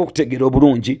twetaaga okutegeera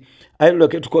obulungi aye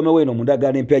luleke tukomewo eno mu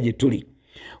ndagaano empya gye tuli.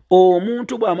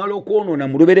 Omuntu bw'amala okwonoona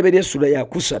mu lubereberye essula ya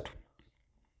 3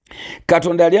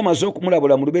 Katonda yali amaze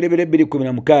okumulabula mu lubereberye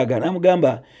 2:16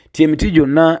 n'amugamba ti emiti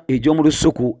gyonna egy'omu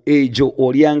lusuku egyo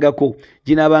olyangako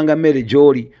ginaabanga mmere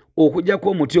gy'oli okugyako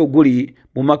omuti oguli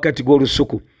mu makkati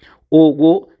g'olusuku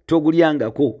ogwo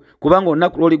togulyangako kubanga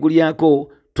olunaku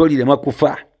lw'oligulyako tolirema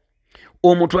kufa.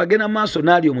 Omuntu agenda mu maaso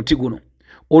n'alya omuti guno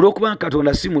olw'okubanga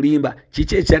Katonda si mulimba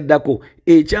kiki ekyaddako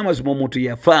ekyamazima omuntu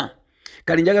yafa.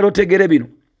 Kale njagala otegere bino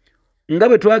nga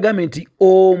bwe twagambye nti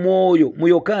omwoyo mu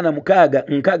Yokaana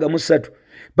 6:63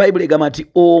 Bayibuli egamba nti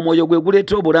omwoyo gwe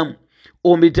guleeta obulamu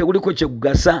omubiri teguliko kye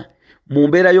gugasa. Mu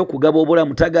mbeera y'okugaba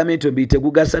obulamu tagambye nti omubiri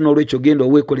tegugasa n'olwekyo genda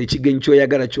oweekola ekigenyi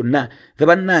ky'oyagala kyonna.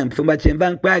 Bannange nfumba kyemba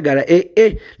nkwagala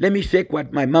let me fake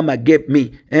what my mama gave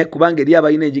me kubanga eri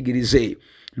abalina enjigiriza eyo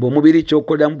ng'omubiri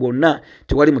ky'okolamu bwonna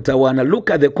tewali mutawaana.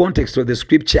 Look at the context of the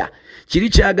scripture. Kiri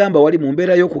kyagamba wali mu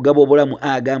mbeera y'okugaba obulamu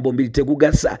agamba omubiri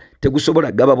tegugasa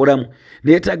tegusobola gaba bulamu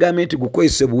naye tagambye nti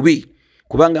gukozese bubi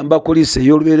kubanga Mbakuliisa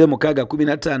ey'olubeerera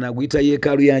 6:15 aguyita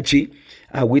yeekaalu yanki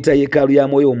aguyita yeekaalu ya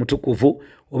Mwoyo Omutukuvu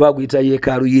oba aguyita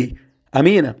yeekaalu ye.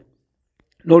 Amiina.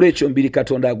 N'olwekyo omubiri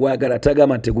Katonda agwagala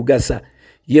tagama nti tegugasa.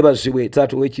 Yeebazibwe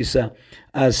Taata w'ekisa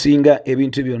asinga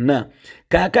ebintu byonna.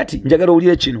 Kaakati njagala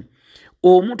owulire kino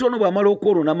omuntu ono bw'amala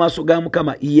okwonoona amaaso ga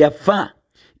Mukama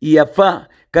yafa.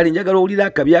 Kale njagala owulire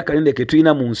akabi akalendeke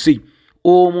tulina mu nsi.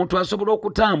 Omuntu asobola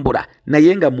okutambula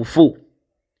naye nga mufu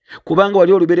kubanga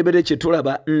wali olubereberye kye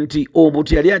tulaba nti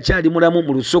omuntu yali akyali mulamu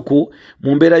mu lusuku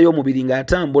mu mbeera y'omubiri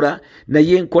ng'atambula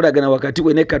naye enkolagana wakati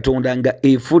we ne Katonda nga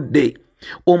efudde.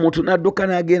 Omuntu n'adduka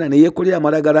n'agenda ne yeekolera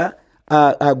amalagala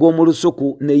ag'omu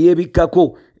lusuku ne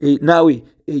yeebikkako naawe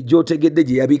gy'otegedde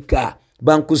gye yabikka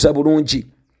bankuza bulungi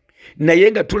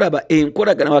naye nga tulaba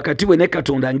enkolagana wakati we ne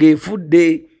Katonda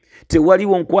ng'efudde.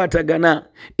 Tewaliwo nkwatagana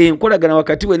enkolagana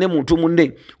wakati we ne muntu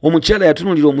munne. Omukyala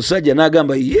yatunulira omusajja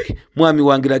n'agamba ye mwami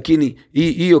wange lakini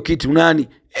hiyo kitu nani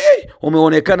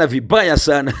umeonekana vibaya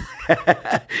sana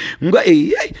nga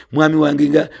mwami wange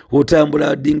nga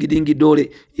otambula dingi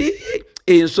dole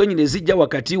ensonyi ne zijja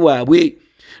wakati waabwe.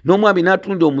 N'omwami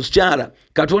n'atunulira omukyala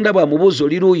Katonda bw'amubuuza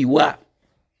oli luuyiwa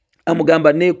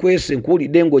amugamba neekwese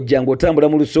nkuwulidde ng'ojja ng'otambula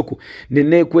mu lusuku ne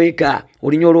neekweka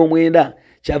olinya olw'omwenda.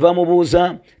 Kyava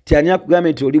mubuuza ti ani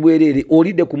akugambye nti oli bwereere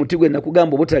olidde ku muti gwe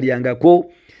nakugamba obutalyangako.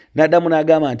 N'addamu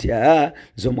n'agamba nti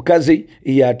nze omukazi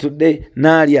yatudde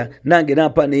n'alya nange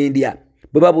nampa n'endya.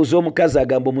 Bwe babuuza omukazi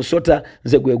agamba omusota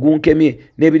nze gwe gunkemye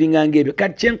n'ebiriŋŋanga ebyo.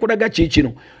 Kati kyenkulaga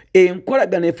kiikino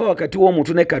enkolagana efa wakati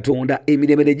w'omuntu ne Katonda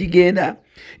emirembe ne gigenda.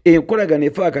 Enkolagana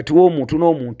efa wakati w'omuntu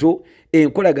n'omuntu.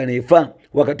 Enkolagana efa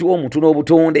wakati w'omuntu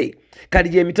n'obutonde. Kati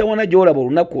gye mitawaana gy'olaba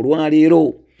olunaku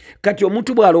olwaleero. Kati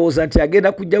omuntu bw'alowooza nti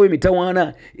agenda kujjawo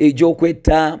emitawaana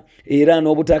egy'okwetta era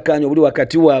n'obutakkaanya obuli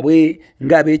wakati waabwe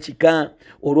ng'ab'ekika.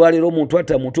 Olwaleero omuntu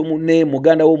atta muntu munne,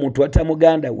 muganda w'omuntu atta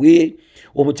muganda we.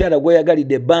 Omukyala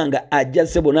gweyagalidde ebbanga ajja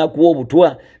ssebo n'akuwa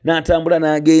obutwa n'atambula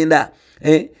n'agenda.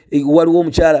 Waliwo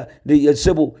omukyala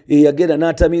ssebo yagenda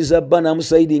n'atamiza bba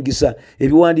n'amusayidingisa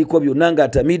ebiwandiiko byonna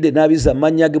ng'atamidde n'abiza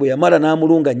amannya ge bwe yamala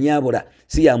n'amulunga nnyabula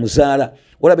si yamuzaala.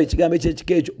 Olaba ekigambo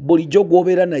ekyekika ekyo bulijjo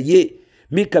gw'obeera naye.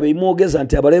 Mikka be mwogeza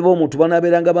nti abalabe b'omuntu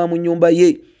banaabeeranga ba mu nnyumba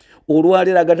ye.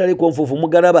 Olwaleero agataliko nfuufu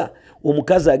mugalaba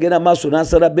omukazi agenda maaso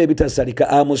n'asala bba ebitasalika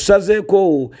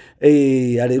amusazeeko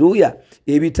aleluya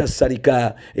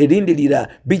ebitasalika erindirira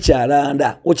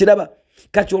bikyalanda. Okiraba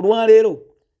kati olwaleero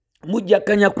mujja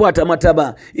kkanya kwata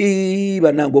mataba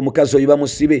bannange omukazi oyo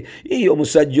bamusibe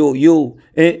omusajja oyo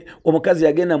omukazi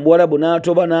yagenda mu Buwarabu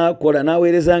n'atoba n'akola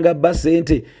n'aweerezanga bba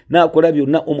ssente n'akola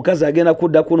byonna. Omukazi agenda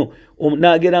kudda kuno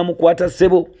n'agenda amukwata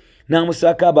ssebo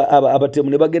n'amusaaka abatemu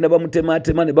ne bagenda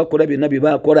bamutemaatema ne bakola byonna bye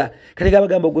baakola. Kati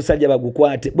bagamba ogusajja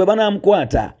bagukwate. Bwe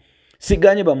banaamukwata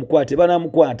siganye bamukwate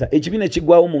banaamukwata ekibi ne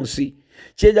kiggwawo mu nsi.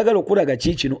 Kyejagala okulaga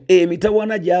kiikino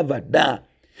emitawaana gyava dda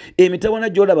emitawana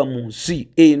gy'olaba mu nsi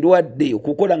endwadde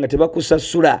okukola nga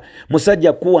tebakusasula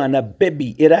musajja kuwaana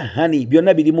bebi era hani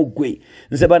byonna birimu ggwe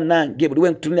nze bannange buli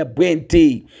wenkutunira bwe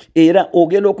nti era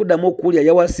ogenda okuddamu okuwulya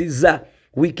yawasizza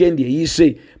wiikendi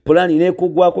eyise pulaani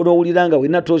neekugwako n'owulira nga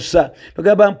wenna tossa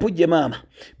togamba bampujje maama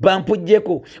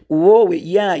bampujjeko woowe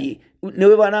yaaye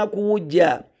newe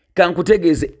banaakuwujja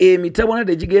kankutegeeze emitawana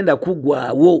tegigenda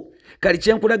kuggwaawo kali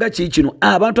kyenkulaga kiikino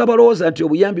abantu abalowooza nti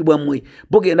obuyambi bwammwe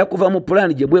bugenda kuva mu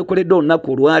pulaani gye bwekoledde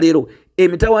olunaku olwaleero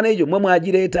emitawana egyo mmwe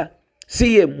mwagireeta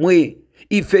si yemmwe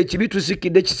ife ekibi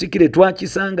tusikidde kisikire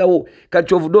twakisangawo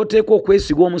kati ovudde oteeka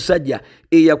okwesiga omusajja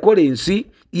eyakola ensi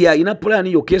yalina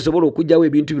pulaani yokka esobola okugyawo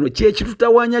ebintu bino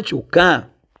kyekitutawaanya kyokka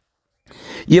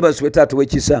yebazibwe taata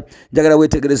w'ekisa njagala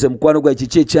weetegereze mukwano gwa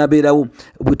kiki ekyabeerawo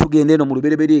bwe tugenda eno mu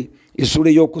lubereberye essula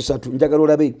ey'okusatu njagala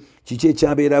olabe kiki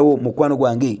ekyabeerawo mukwano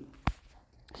gwange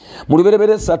mu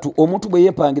lubereberye 3 omuntu bwe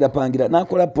yeepangira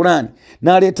n'akola pulaani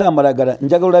n'aleeta amalagala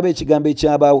njagala olabe ekigambo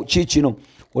ekyabaawo kiikino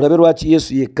olabe lwaki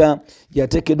yesu yekka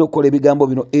yateekeddwa okukola ebigambo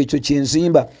bino ekyo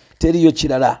kyenzimba teriyo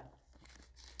kirala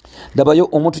ndabayo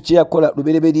omuntu kyeyakola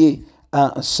lubereberye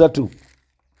 3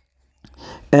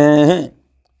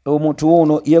 omuntu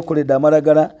ono yeekoledde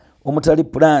amalagala omutali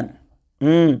pulaani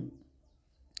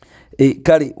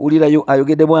kale wulirayo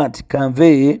ayogedde bwati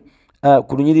kanve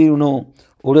ku lunyiri luno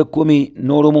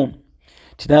olw'11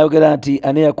 tinayogera nti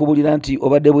ane yakubulira nti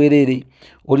obadde bwereere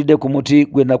olidde ku muti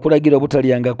gwe nakulagira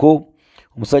obutalyangako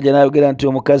omusajja nayogera nti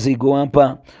omukazi gwe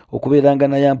wampa okubeeranga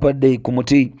naye ampadde ku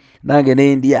muti nange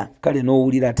nendya kale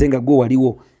n'owulira ate nga gwe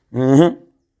waliwo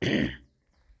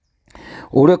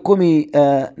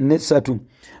olw'13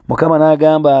 mukama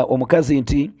n'agamba omukazi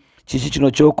nti kiki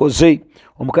kino kyokoze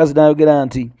omukazi n'ayogera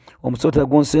nti omusota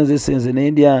gunsenzesenze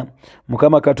nendya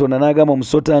mukama katonda n'agamba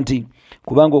omusota nti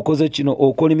kubanga okoze kino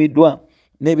okolimiddwa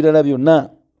n'ebirala byonna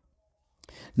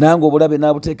nange obulabe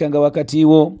n'abuteekanga wakati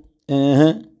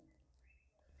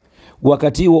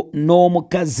wo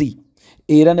n'omukazi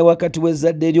era ne wakati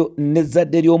w'ezzadde lyo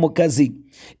n'ezzadde ly'omukazi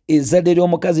ezzadde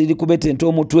ly'omukazi lirikubetenta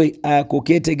omutwe ako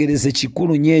keetegereze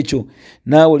kikulu nnyo ekyo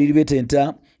naawe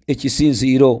liribetenta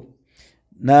ekisinziiro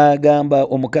n'agamba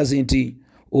omukazi nti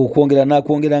okwongera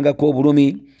n'akwongerangako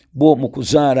obulumi bwo mu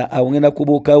kuzaala awo ngenda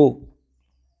kubuukawo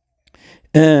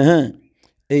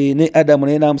ne adamu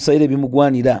naye n'amusayira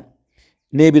ebimugwanira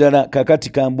n'ebirala kakati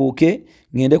kambuuke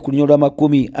ngende ku lunyolwa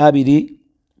 20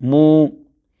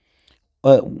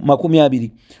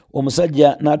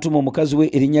 omusajja n'atuma omukazi we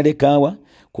erinnya lekaawa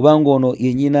kubanga ono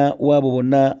ye nnyina waabo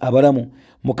bonna abalamu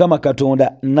mukama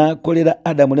katonda n'akolera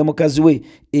adamu ne mukazi we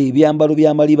ebyambalo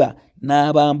by'amaliba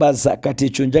n'abambaza kati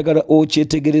ekyo njagala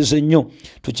okyetegereze nnyo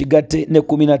tukigatte ne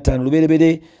 15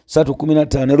 luberebere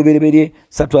 3:15 ne luberebere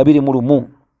 3:21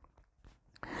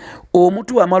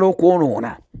 omuntu amala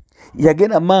okwonoona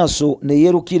yagenda maaso ne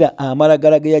yeerukira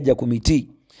amalagala ge yajja ku miti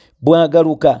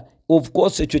bwagaluka of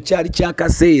course ekyo kyali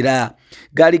kyakaseera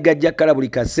gaali gajja kala buli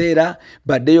kaseera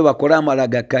baddeyo bakole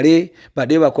amalaga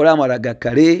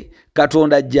kale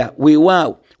katonda ajja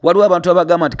weewaawo waliwo abantu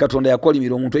abagamba nti katonda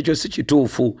yakolimira omuntu ekyo si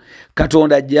kituufu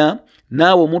katonda ajja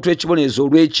naawe omuntu ekibonerezo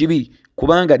olw'ekibi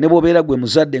kubanga ne bw'obeera gwe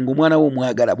muzadde ng'omwana we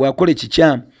omwagala bw'akola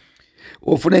ekikyamu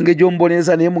ofuna engeri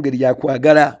gy'omubonereza naye mu ngeri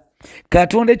yakwagala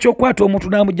katonda ekyokwata omuntu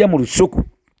n'amugja mu lusuku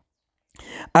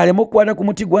aleme okukwata ku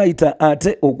muti gw'ayita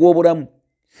ate ogw'obulamu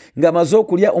ng'amaze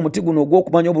okulya omuti guno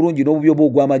ogw'okumanya obulungi n'obubi oba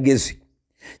ogw'amagezi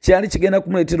kyali kigenda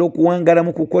kumuleetera okuwangala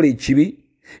mu kukola ekibi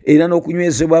era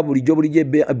n'okunywezebwa bulijjo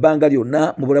ebbanga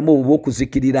lyonna mu bulamu obwo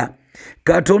bw'okuzikirira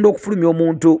katonda okufulumya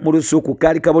omuntu mu lusuku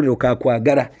kaali kabonero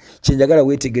kakwagala kyenjagala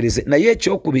weetegereze naye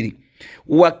ekyokubiri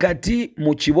wakati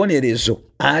mu kibonerezo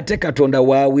ate katonda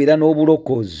waaweera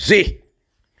n'obulokozi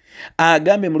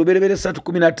agambye mu luberebere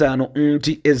 3:15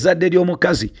 nti ezzadde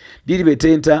ly'omukazi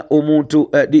liribetenta omuntu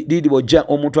liribojja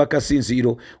omuntu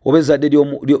akasinziiro oba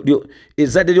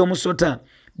ezzadde ly'omusota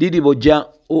liribojja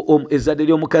ezzadde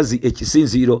ly'omukazi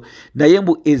ekisinziiro naye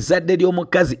mbu ezzadde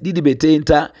ly'omukazi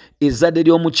liribetenta ezzadde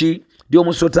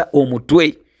ly'omusota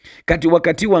omutwe kati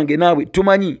wakati wange naawe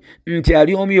tumanyi nti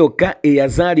ali omu yokka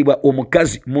eyazaalibwa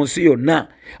omukazi mu nsi yonna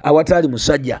awataali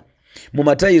musajja mu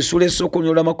Matayo essula esooka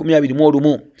olunyolwa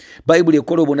 21 bayibuli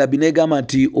ekola obunabi n'egamba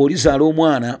nti olizaala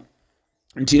omwana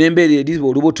nti n'embeera eriba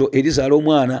olubuto erizaala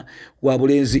omwana wa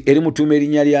bulenzi erimutuuma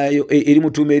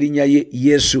erinnya ye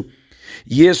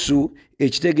Yesu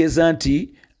ekitegeeza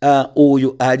nti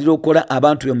oyo alirokola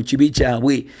abantu be mu kibi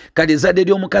kyabwe kati ezzadde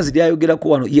ly'omukazi lyayogerako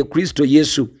wano ye Kristo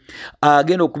Yesu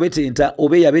agenda okubetenta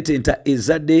oba eyabetenta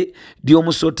ezzadde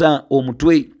ly'omusota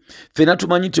omutwe ffenna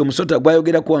tumanyi nti omusota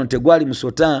gwayogerako wano tegwali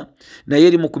musota naye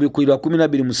eri mu Kubikulirwa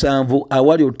 12:7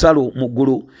 awali olutalo mu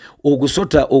ggulu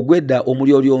ogusota ogwedda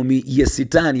omulyolyomi ye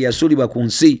sitaani yasuulibwa ku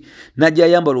nsi n'ajja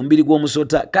ayambala omubiri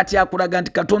gw'omusota kati akulaga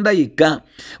nti Katonda yekka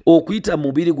okuyita mu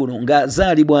mubiri guno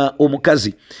ng'azaalibwa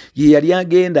omukazi ye yali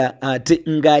agenda ate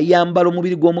ng'ayambala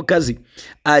omubiri gw'omukazi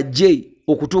ajje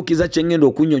okutuukiza kye ngenda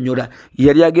okunnyonnyola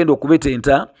yali agenda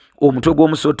okubetenta omutwe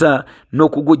gw'omusota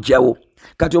n'okugujjawo.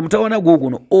 Kati omutawana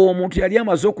guno omuntu yali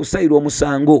amaze okusayirwa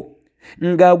omusango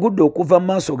ng'agudde okuva mu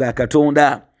maaso ga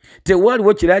Katonda.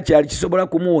 Tewaliwo kirala kyali kisobola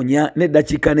kumuwonya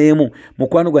n'eddakiika n'emu.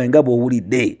 Mukwano gwange nga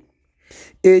bw'owulidde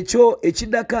ekyo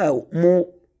ekiddako awo mu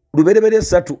Lubereberye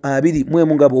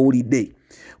 3:21 nga bw'owulidde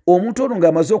omuntu ono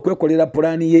ng'amaze okwekolera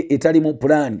pulaani ye etalimu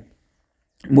pulaani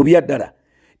mu byaddala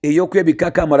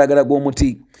ey'okwebikako amalagala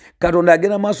g'omuti, Katonda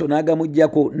agenda maaso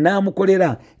n'agamuggyako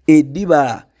n'amukolera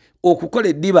eddiba. Okukola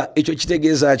eddiba ekyo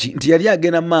kitegeeza ki? Nti yali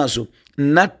agenda maaso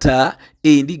natta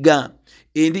endiga.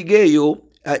 Endiga eyo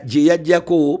gye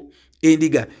yaggyako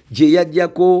endiga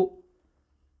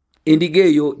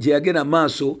eyo gye yagenda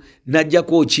maaso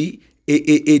n'aggyako ki?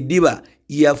 Eddiba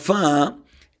yafa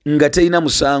nga terina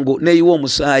musango neeyiwa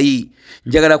omusaayi.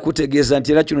 Njagala kutegeeza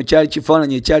nti era kino kyali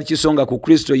kifaananyi ekyali kisonga ku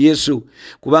Kristo Yesu,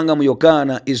 kubanga mu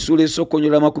Yokaana essuula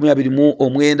esookonyola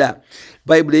 29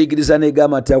 Bayibuli eyigiriza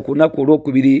n'egamba nti ku lunaku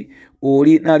olwokubiri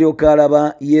oli n'alyoka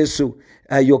alaba Yesu.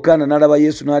 Yokaana n'alaba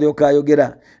Yesu n'alyoka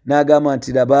ayogera n'agamba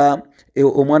nti laba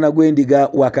omwana gw'endiga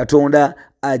wa Katonda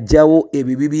ajjawo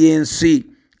ebibi by'ensi.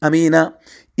 Amiina,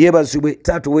 yeebazibwe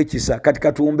Taata ow'ekisa. Kati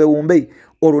katuwumbewumbe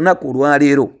olunaku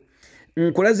olwaleero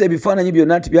nkulaze ebifaananyi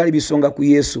byonna nti byali bisonga ku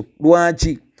Yesu.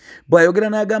 Lwaki? Bw'ayogera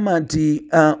n'agamba nti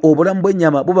obulamu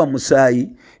bw'ennyama buba musaayi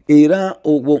era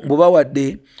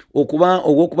bubawadde okuba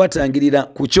ogw'okubatangirira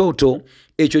ku kyoto.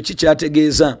 Ekyo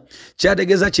kikyategeeza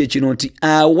kye kino nti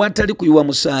awatali kuyiwa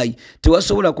musaayi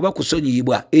tewasobola kuba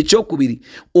kusonyiyibwa. Ekyokubiri,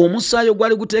 omusaayi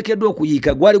ogwali guteekeddwa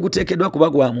okuyiika gwali guteekeddwa kuba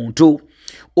gwa muntu.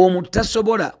 Omuntu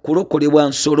tasobola kulokolebwa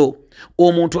nsolo,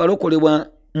 omuntu alokolebwa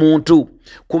muntu,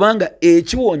 kubanga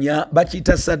ekiwonya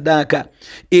bakiyita saddaaka.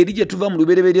 Eri gye tuva mu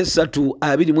Lubereberye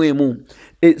 3:21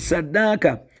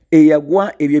 saddaaka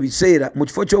eyagwa ebyo ebiseera mu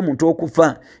kifo ky'omuntu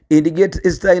okufa. Endiga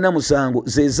ezitalina musango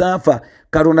ze zaafa,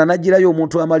 Katonda n'aggirayo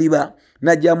omuntu amaliba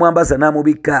n'ajja amwambaza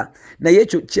n'amubikka. Naye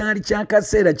ekyo kyali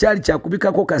kyakaseera, kyali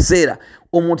kyakubikako kaseera.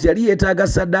 Omuntu yali yeetaaga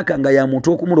saddaaka nga ya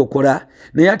muntu okumulokola.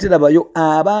 Naye ate labayo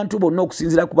abantu bonna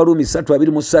okusinziira ku Baruumi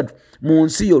 3:23 mu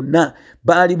nsi yonna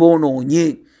baali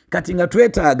boonoonye. Kati nga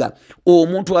twetaaga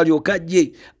omuntu alyoka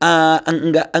ajje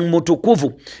nga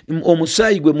mutukuvu,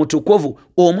 omusaayi gwe mutukuvu,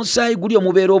 omusaayi guli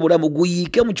omubeera obulamu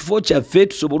guyiike mu kifo kyaffe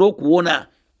tusobole okuwona.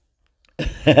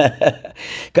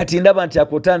 Kati ndaba nti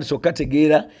akotandise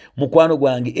okategeera mukwano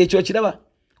gwange ekyo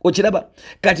okiraba.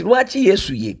 Kati lwaki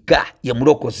Yesu yekka ye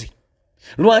mulokozi?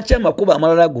 Lwaki amakubo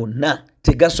amalala gonna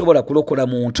tegasobola kulokola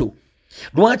muntu?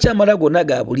 Lwaki amala gonna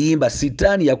ga bulimba?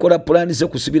 Sitaani yakola pulaani ze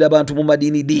kusibira abantu mu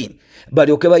madiinidiini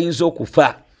balyoke bayinza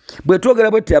okufa. Bwe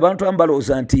twogera bwetti abantu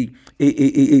balowooza nti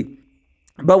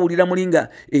bawulira mulinga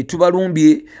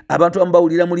tubalumbye, abantu abamu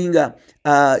bawulira mulinga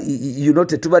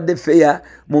tetubadde feya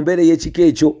mu mbeera y'ekika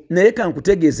ekyo. Naye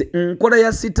kankutegeeze nkola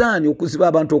ya sitaani okuziba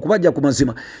abantu okubajja ku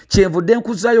mazima kyenvudde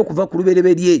nkuzaayo okuva ku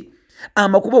Lubereberye.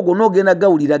 Amakubo gonna ogenda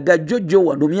gawulira gajjojjo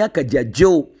wano myaka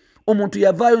gyajjo. Omuntu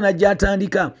yavaayo n'ajja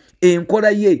atandika enkola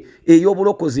ye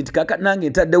ey'obulokozi nti kaka nange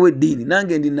ntaddewo eddiini,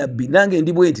 nange ndi nabbi, nange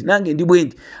ndi bwenti, nange ndi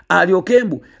bwenti, alyoke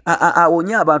mbu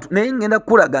awonye abantu. Naye ngenda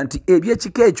kukulaga nti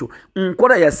ebyekika ekyo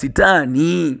nkola ya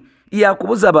sitaani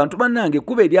yakubuza abantu bannange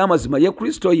kuba ery'amazima ye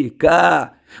Kristo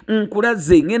yekka.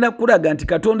 Nkulaze ngenda kulaga nti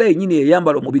Katonda yennyini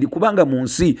yayambala omubiri, kubanga mu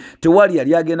nsi tewali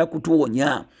yali agenda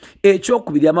kutuwonya.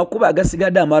 Ekyokubiri, amakubo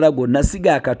agasigadde amala gonna si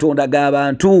ga Katonda,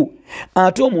 g'abantu.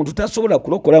 Ate omuntu tasobola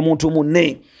kulokola muntu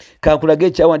munne. Kankulage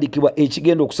ekyawandiikibwa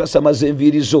ekigenda okusasamaza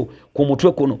enviiri zo ku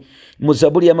mutwe kuno mu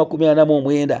Zabbuli ya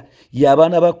 49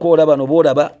 y'abaana ba Koola bano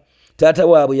boolaba taata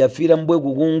waabwe yafiira mu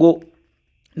bwegugungo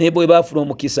naye bwe baafuna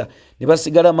omukisa ne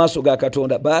basigala maaso ga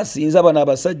Katonda baasinza bano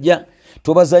abasajja.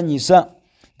 Tobazanyisa.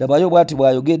 Labayo bw'ati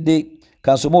bw'ayogedde.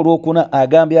 Kansoma olwokuna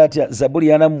agambye atya, Zabbuli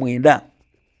 49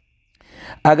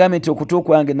 agambye nti okutu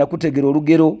kwange nakutegera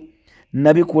olugero,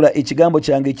 nabikula ekigambo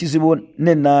kyange ekizibu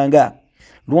n'ennanga.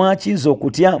 Lwaki nze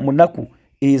okutya mu nnaku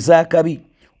ez'akabi,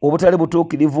 obutali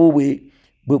butuukirivu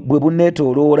bwe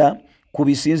bunneetooloola ku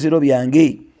bisinziro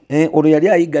byange. Olwo yali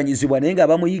ayigganyizibwa naye nga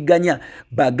bamuyigganya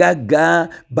bagagga,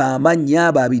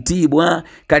 bamannya, babitiibwa,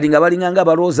 kati nga balinganga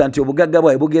balowooza nti obugagga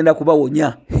bwabwe bugenda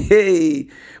kubawonya.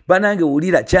 Banange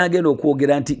wulira kyagenda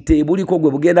okwogera nti tebuliko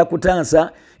gwe bugenda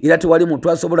kutansa, era tewali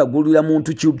muntu asobola gulira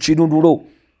muntu kirundulo.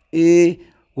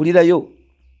 Wulirayo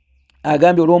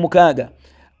agambye olw'omukaaga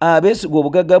abeesiga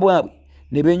obugagga bwabwe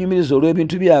ne beenyumiriza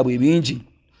olw'ebintu byabwe ebingi,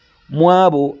 mu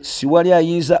abo siwali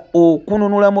ayinza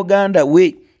okununula muganda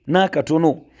we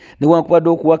n'akatono newankubadde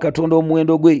okuwa Katonda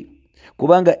omuwendo gwe,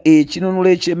 kubanga ekinunula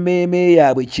eky'emmeeme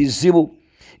yaabwe kizibu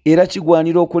era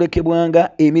kigwanira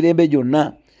okulekebwanga emirembe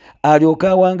gyonna, alyoke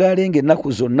awangaalenga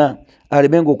ennaku zonna,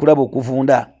 alemenga okulaba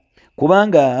okuvunda.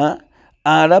 Kubanga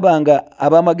alaba nga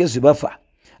ab'amagezi bafa,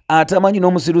 atamanyi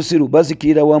n'omusirusiru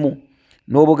bazikirira wamu,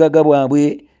 n'obugagga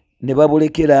bwabwe ne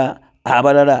babulekera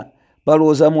abalala.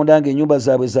 Balowooza munda ng'ennyumba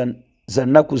zaabwe za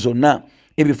nnaku zonna,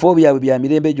 ebifo byabwe bya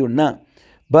mirembe gyonna.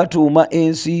 Batuuma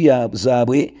ensi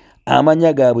zaabwe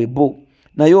amannya gaabwe bo.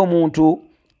 Naye omuntu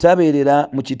tabeerera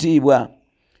mu kitiibwa,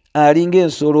 alinga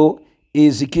ensolo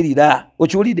ezikirira.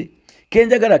 Okiwulidde?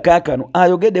 Kenjagala kaakano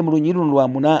ayogedde mu lunyiriri lwa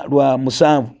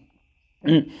 7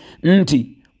 nti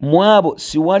mu abo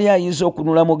siwali ayinza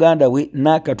okununula muganda we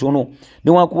n'akatono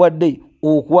newankubadde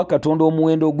okuwa Katonda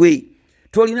omuwendo gwe.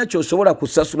 Tolina kyosobola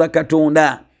kusasula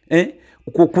Katonda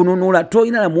kukununula,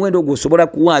 tolina na muwendo gwosobola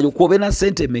kuwaayo, kwobe na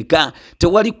sente meka,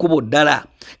 tewali kubo ddala.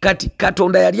 Kati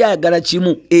Katonda yali ayagala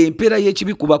kimu, empeera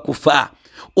y'ekibi kuba kufa.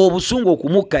 Obusungu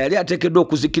okumukka yali ateekeddwa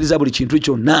okuzikiriza buli kintu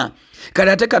kyonna. Kati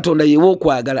ate Katonda yeewa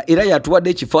okwagala era yatuwadde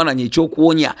ekifaananyi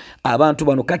ekyokuwonya abantu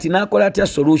bano. Kati n'akola atya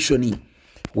solution?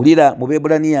 Wulira mu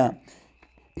Beebbulaniya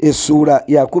essuula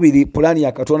ya 2 pulaani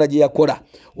ya Katonda gye yakola.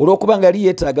 Olw'okuba nga yali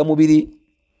yeetaaga mubiri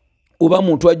oba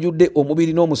muntu ajjudde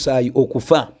omubiri n'omusaayi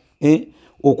okufa,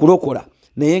 okulokola,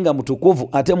 naye nga mutukuvu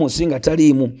ate mu nsi nga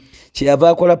taliimu, kyeyava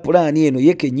akola pulaani eno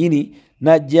ye kennyini,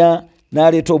 n'ajja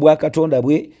n'aleeta obwakatonda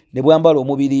bwe ne bwambala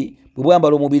omubiri. Bwe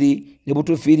bwambala omubiri ne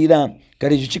butufiirira.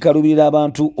 Kale ekyo kikalubirira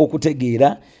abantu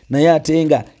okutegeera, naye ate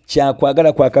nga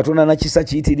kyakwagala kwa Katonda nakisa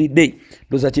kiyitiridde.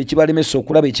 Ndowooza kye kibalemesa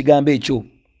okulaba ekigambo ekyo.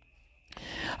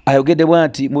 Ayogedde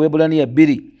bw'ati mu Beebbulaniya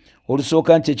 2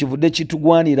 olusooka nti ekivudde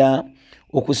kitugwanira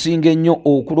okusinga ennyo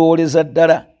okulowooleza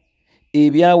ddala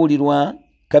ebyawulirwa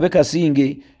kabe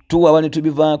kasinge tuwaba ne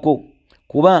tubivaako.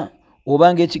 Kuba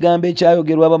obanga ekigambo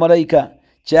ekyayogerwa abamalayika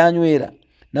kyanywera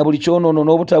na buli kyonoono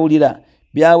n'obutawulira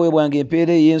byaweebwanga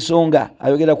empeera ey'ensonga,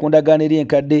 ayogera ku ndagaano eri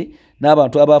enkadde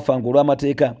n'abantu abaafanga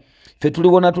olw'amateeka, ffe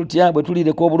tuliwona tutya bwe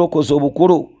tulireka obulokozi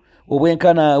obukulu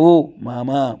obwenkanaawo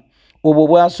maama obwo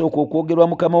bwasooka okwogerwa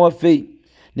Mukama waffe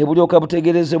ne bulyoka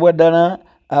butegerezebwa ddala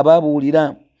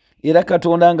abaabuwulira, era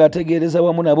Katonda ng'ategeereza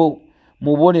wamu nabo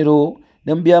mu bubonero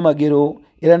ne mu byamagero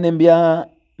era ne mu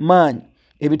byamaanyi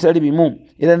ebitali bimu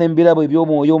era ne mu birabo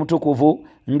eby'Omwoyo Omutukuvu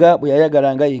nga bwe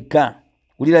yayagalanga yekka.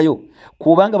 Wulirayo,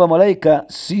 kubanga bamalayika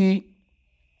si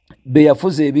be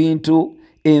yafuza ebintu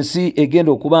ensi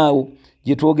egenda okubaawo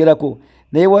gye twogerako,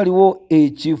 naye waliwo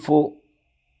ekifo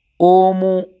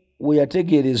omu we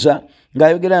yategeereza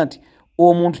ng'ayogera nti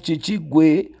omuntu kiki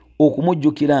ggwe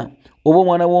okumujjukira, oba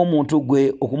omwana w'omuntu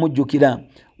ggwe okumujjukira?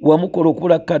 Wamukola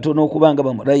okubula katono okubanga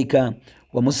bamalayika,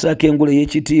 wamussaako engule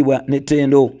y'ekitiibwa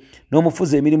n'ettendo,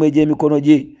 n'omufuza emirimu egy'emikono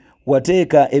gye,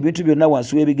 wateeka ebintu byonna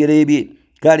wansi w'ebigere bye.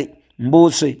 Kale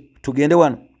mbuuse tugende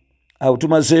wano, awo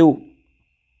tumazeewo.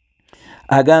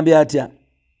 Agambye atya?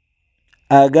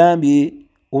 Agambye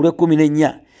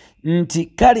olw'14 nti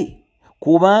kale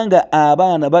kubanga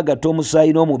abaana bagatta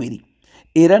omusaayi n'omubiri,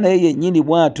 era naye yennyini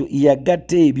bw'atyo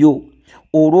yagatta ebyo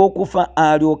olw'okufa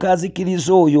alyoke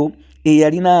azikiriza oyo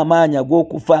eyalina amaanyi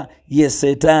ag'okufa, ye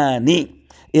Setaani,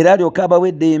 era alyoke abawa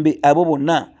eddembe abo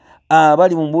bonna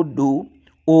abali mu buddu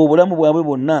obulamu bwabwe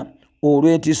bwonna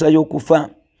olw'entiisa y'okufa.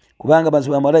 Kubanga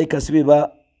mazima bamalayika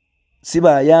si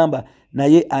bayamba,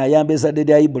 naye ayamba ezzadde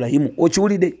lya Ibulayimu.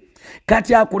 Okiwulidde?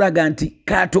 Kati akulaga nti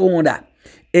Katonda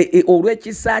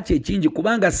olw'ekisa kye ekingi,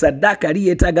 kubanga saddaaka yali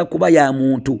yeetaaga kuba ya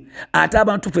muntu, ate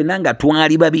abantu ffenna nga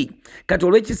twali babi. Kati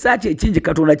olw'ekisa kye ekingi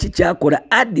Katonda kikyakola,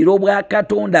 addira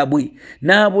obwakatonda bwe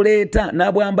n'abuleeta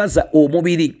n'abwambaza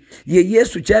omubiri. Ye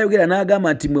Yesu kyayogera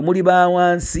n'agamba nti mwe muli ba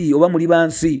wansi oba muli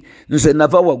bansi, nze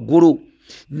nava waggulu.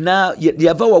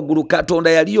 Yava waggulu. Katonda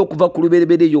yaliyo okuva ku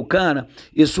luberebere. Yokaana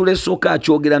essula esooka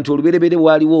akyogera nti oluberebere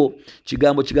waaliwo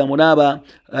kigambo, kigambo n'aba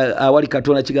awali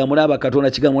Katonda, kigambo n'aba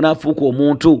Katonda, kigambo n'afuuka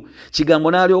omuntu,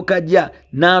 kigambo n'alyoka ajja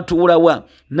n'atuula wa?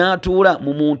 N'atuula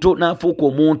mu muntu n'afuuka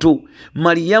omuntu.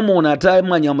 Maliyamu ono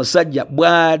atamanya musajja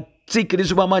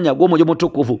bw'atiikirizibwa amaanyi ag'Omwoyo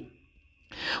Mutukuvu,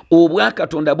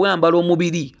 obwakatonda bwambala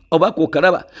omubiri oba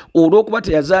kokalaba, olw'okuba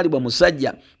teyazaalibwa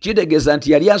musajja, kitegeeza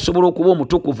nti yali asobola okuba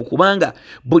omutukuvu, kubanga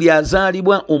buli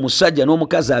azaalibwa omusajja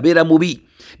n'omukazi abeera mubi.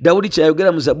 Dawudi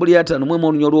kyayogera mu Zabbuli ya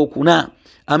 5:4.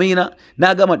 Amiina.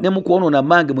 N'agamba ne mu kwonoona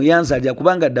mmange muyanzalira,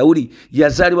 kubanga Dawudi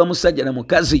yazaalibwa musajja na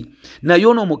mukazi. Naye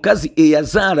ono omukazi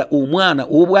eyazaala omwana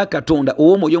ow'obwakatonda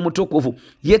ow'Omwoyo Omutukuvu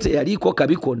ye teyaliiko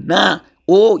kabi konna.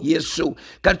 Yesu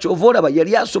kati kyova olaba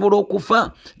yali asobola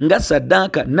okufa nga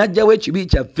saddaaka n'ajjawo ekibi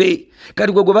kyaffe.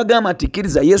 Kati gwe bagamba nti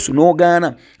kkiriza Yesu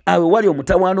n'ogaana, awe wali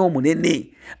omutawaana omunene,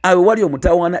 awe wali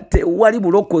omutawaana, tewali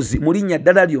bulokozi mu linnya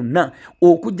ddala lyonna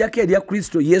okuggyako erya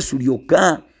Kristo Yesu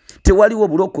lyokka. Tewaliwo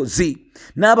bulokozi.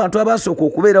 N'abantu abasooka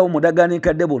okubeerawo mu ddagaano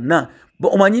enkadde bonna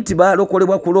omanyi nti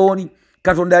baalokolebwa ku looni.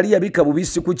 Katonda yali yabika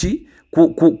bubisi kuki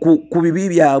ku bibi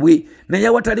byabwe, naye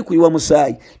awatali kuyiwa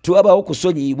musaayi tewabaawo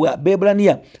kusonyiyibwa.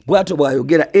 Beeburaniya bw'atyo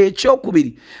bw'ayogera.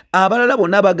 Ekyokubiri, abalala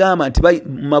bonna bagamba nti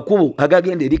makubo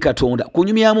agagenda eri Katonda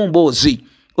kunyumyamu mboozi.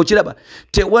 Okiraba,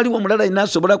 tewaliwo mulala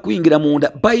inaasobola kuyingira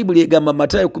munda. Bayibuli egamba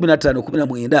Matayo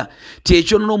 15:19 ti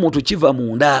ekyonoona omuntu kiva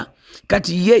munda.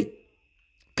 Kati ye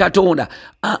Katonda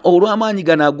olw'amaanyi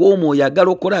gano ag'omwoyo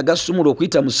agalokola agasumula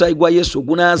okuyita musaayi gwa Yesu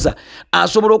ogunaaza,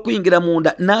 asobola okuyingira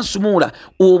munda n'asumula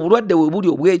obulwadde we buli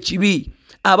obw'ekibi.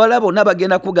 Abalala bonna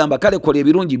bagenda kugamba kale kola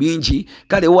ebirungi bingi,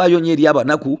 kale waayo nnyo eri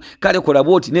abanaku, kale kola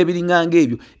bw'oti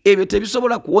n'ebiriŋŋanga ebyo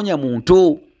tebisobola kuwonya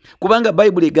muntu. Kubanga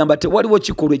Bayibuli egamba tewaliwo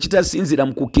kikolwa ekitasinzira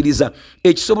mu kukkiriza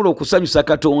ekisobola okusanyusa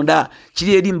Katonda.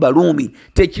 Kiri eri mu Baluumi,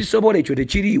 tekisobola, ekyo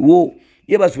tekiriiwo.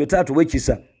 Yeebazibwe Taata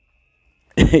ow'ekisa.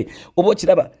 Oba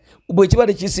okiraba, bwe kiba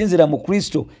tekisinzira mu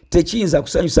Kristo tekiyinza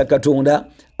kusanyusa Katonda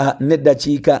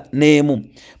n'eddakiika n'emu.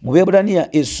 Mu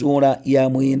Beeburaniya essuula ya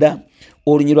 9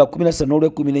 olunyiriri lwa 15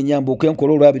 n'olw'14 Mbuuka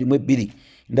enkola olwa 22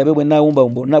 ndabe bwe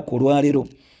nnaawumbawumba olunaku olwaleero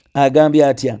agambye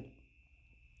atya.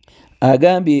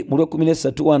 Agambye mu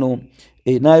lw'13 wano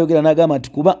n'ayogera n'agamba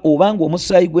nti kuba obanga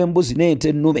omusaayi gw'embuzi n'ente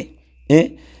ennume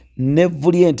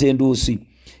n'evvu ly'ente enduusi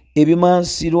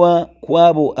ebimansirwa ku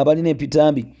abo abalina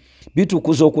empitambi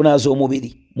bitukuza okunaaza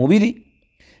mubiri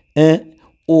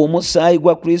omusaayi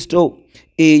gwa Kristo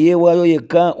eyeewaayo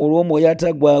yekka olw'omwoyo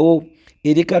ataggwaawo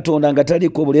eri Katonda nga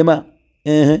taliiko bulema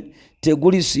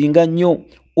tegulisinga nnyo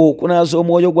okunaaza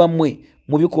omwoyo gwammwe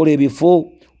mu bikolwa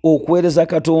ebifu okuweereza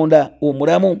Katonda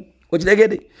omulamu.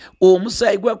 Okitegedde,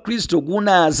 omusaayi gwa Kristo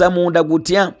gunaaza munda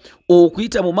gutya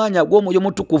okuyita mu maanyi ag'omwoyo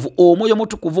mutukuvu. Omwoyo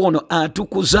mutukuvu ono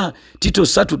atukuza Tito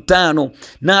 3:5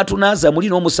 n'atunaaza muli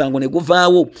n'omusango ne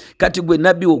guvaawo. Kati gwe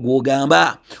nabbi wo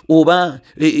gw'ogamba oba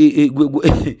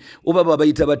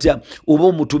babayita batya, oba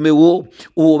omutume wo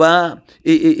oba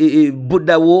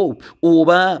Budda wo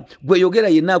oba gweyogera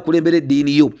yenna akulembera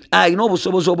eddiini yo alina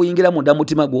obusobozi obuyingira munda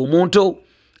mutima gw'omuntu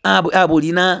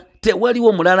abulina.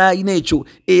 Tewaliwo mulala alina ekyo,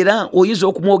 era oyinza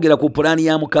okumwogera ku pulaani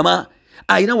ya Mukama.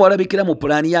 Alina walabikira mu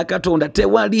pulaani ya Katonda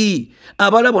tewali.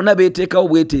 Abala bonna beeteekawo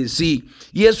bweteesi.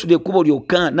 Yesu lyekkubo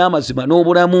lyokka n'amazima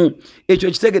n'obulamu.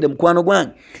 Ekyo kitegede mukwano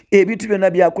gwange, ebintu byonna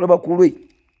byakolebwa ku lwe,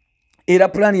 era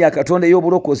pulaani ya Katonda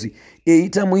ey'obulokozi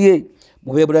eyita mu ye.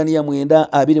 Mu Beeburaniya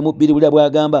 9:22 buli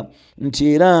bw'agamba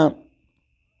nti era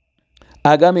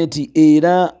agambe nti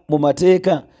era mu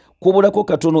mateeka kubulako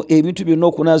katono ebintu byonna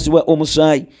okunaazibwa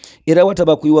omusaayi, era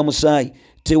wataba kuyiwa musaayi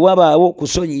tewabaawo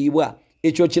kusonyiyibwa.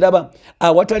 Ekyo kiraba,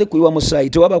 awatali kuyiwa musaayi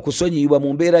tewaba kusonyiyibwa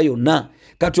mu mbeera yonna.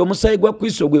 Kati omusaayi gwa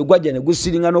Kristo gwe gwajja ne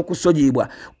gusiringa n'okusonyiyibwa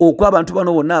okw'abantu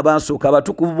bano bonna abasooka,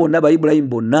 abatukuvu bonna, Bayibulayimu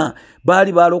bonna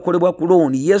baali baalokolebwa ku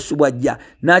looni. Yesu bw'ajja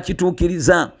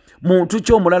n'akituukiriza. Muntu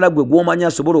ki omulala gwe gw'omanyi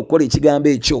asobola okukola ekigambo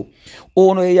ekyo?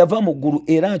 Ono ye yava mu ggulu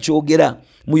era akyogera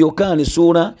mu Yokaana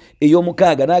essuula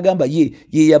ey'omukaaga n'agamba ye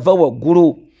yava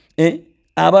waggulu.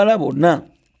 Abala bonna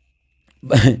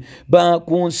ba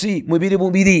ku nsi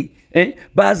mubiri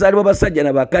bazaalibwa basajja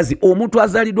na bakazi. Omuntu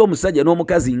azaaliddwa omusajja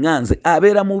n'omukazi nganze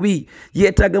abeera mubi,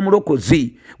 yeetaaga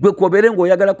mulokozi. Gwe kwobeere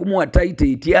ng'oyagala kumuwa tayita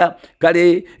etya,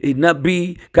 kale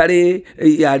nabbi, kale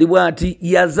ali bw'ati,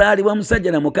 yazaalibwa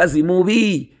musajja na mukazi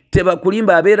mubi.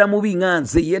 Tebakulimba, abeera mubi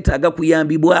nganze, yeetaaga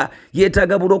kuyambibwa,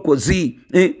 yeetaaga bulokozi.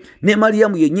 Ne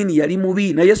Maliyamu yennyini yali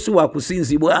mubi naye si wa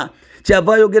kusinzibwa.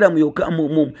 Kyava ayogera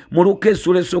mu Luka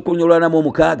essuula esooka olunyiriri lwa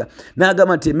 46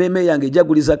 n'agamba nti emmeeme yange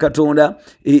ejaguliza Katonda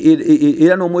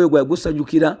era n'omwoyo gwawe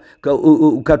gusanyukira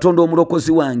Katonda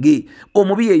omulokozi wange.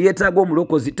 Omubi ye yeetaaga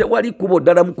omulokozi. Tewali kkubo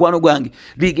ddala mukwano gwange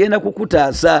ligenda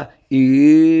kukutaasa.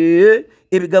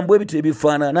 Ebigambo ebyo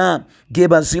ebifaanana ge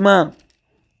mazima.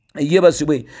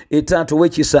 Yeebazibwe Taata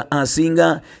ow'ekisa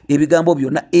asinga ebigambo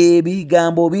byonna.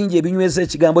 Ebigambo bingi ebinyweza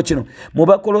ekigambo kino. Mu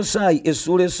Bakolosaayi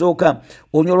essuula esooka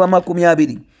olunyiriri lwa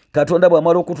 20 Katonda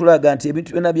bw'amala okutulaga nti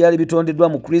ebintu byonna byali bitondeddwa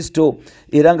mu Kristo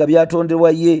era nga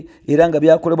byatondebwa ye era nga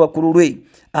byakolebwa ku lulwe,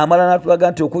 amala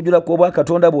n'atulaga nti okujjula kw'obwa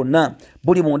Katonda bwonna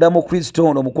buli munda mu Kristo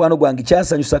ono. Mukwano gwange,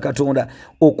 kyasanyusa Katonda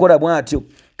okukola bw'atyo.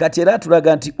 Kati era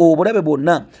atulaga nti obulabe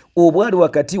bwonna obwali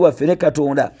wakati waffe ne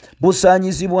Katonda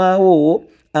busaanyizibwawo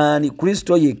ani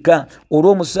Kristo yekka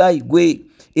olw'omusaayi gwe.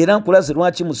 Era nkulaze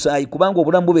lwaki musaayi? Kubanga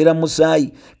obulamu bubeera mu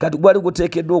musaayi. Kati gwali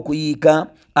guteekeddwa okuyiika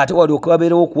ate walyoka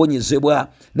babeerewo okuwonyezebwa.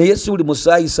 Naye si buli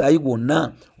musaayisaayi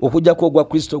gwonna okujjako ogwa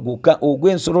Kristo gwokka.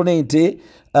 Ogw'ensolo n'ente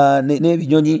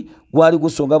n'ebinyonyi gwali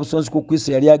gusonga busonzi ku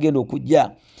Kristo yali agenda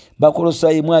okujja.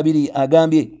 Bakolosaayi 2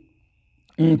 agambye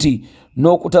nti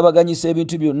n'okutabaganyisa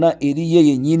ebintu byonna eri ye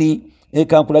yennyini.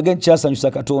 Kankulage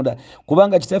nkyasanyusa Katonda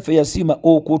kubanga kitaffe yasiima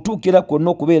okutuukira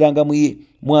kwonna okubeeranga mu ye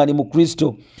mwani mu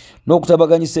Kristo,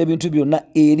 n'okutabaganyisa ebintu byonna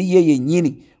eri ye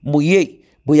yennyini mu ye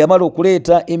bwe yamala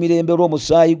okuleeta emirembe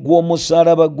olw'omusaayi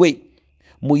gw'omusaalaba gwe.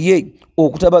 Mu ye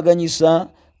okutabaganyisa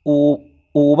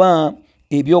oba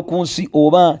eby'oku nsi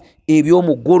oba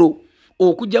eby'omu ggulu,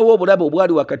 okugyawo obulabe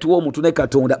obwali wakati w'omuntu ne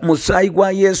Katonda. Musaayi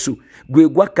gwa Yesu gwe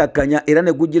gwakkakkanya era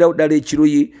ne gugirawo ddala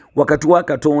ekiruyi wakati wa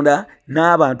Katonda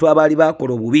n'abantu abaali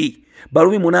bakola obubi.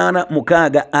 Balumi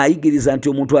 8:6 ayigiriza nti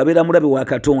omuntu abeera mulabe wa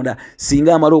Katonda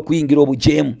singa amala okuyingira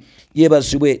obujeemu.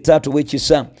 Yeebazibwe Taata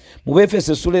ow'ekisa. Mu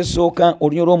Befeso essula esooka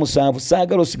olunya olw'omusanvu,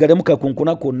 saagala osigalemu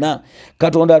kakunkuna konna.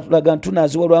 Katonda atulaga nti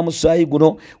tunaazibwa lwa musaayi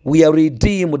guno, we are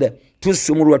redeemed,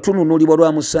 tusumulwa, tununulibwa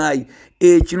lwa musaayi.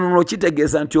 Ekinunulo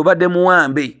kitegeeza nti obadde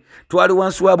muwambe, twali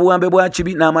wansi wa buwambe bwa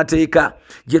kibi n'amateeka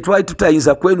gye twali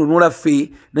tutayinza kwenunula ffe,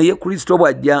 naye Kristo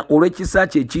bw'ajja olw'ekisa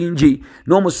kye ekingi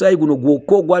n'omusaayi guno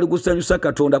gwokka ogwali gusanyusa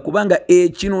Katonda, kubanga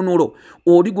ekinunulo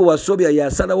oli gwe wasobya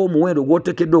yasalawo omuwendo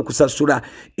gw'oteekeddwa okusasula.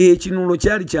 Ekinunulo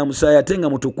kyali kya musaayi ate nga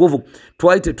mutukuvu,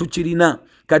 twali tetukirina,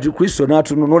 kati Kristo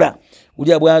n'atununula.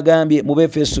 Ulya bw'agambye mu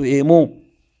Befeso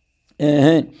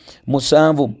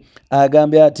 1:7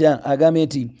 agambye atya? Agambye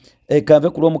nti kave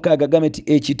ku lw'omukaaga agambye nti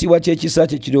ekitiibwa ky'ekisa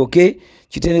kye kiryoke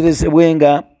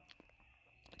kitenderezebwenga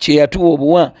kye yatuwa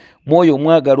obuwa mwoyo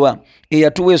omwagalwa,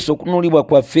 eyatuweesa okununulibwa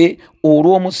kwaffe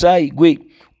olw'omusaayi gwe,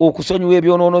 okusonyiwa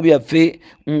ebyonoono byaffe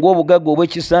ng'obugagga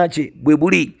obw'ekisa kye bwe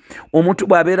buli. Omuntu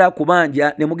bw'abeera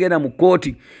akubanja ne mugenda mu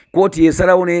kooti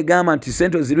yesalawo n'egamba nti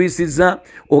sente ozirwisizza,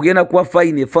 ogenda kuwa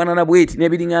fayini efaanana bweti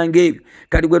n'ebiringanga ebyo.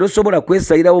 Kati gwe tosobola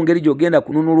kwesayirawo ngeri gy'ogenda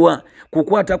kununulwa,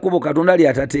 kukwatako bo Katonda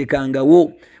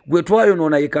lyatateekangawo. Gwe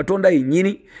twayonoona ye Katonda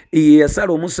yennyini ye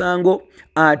yasala omusango,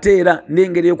 ate era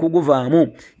n'engeri y'okuguvaamu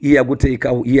ye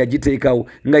yagiteekawo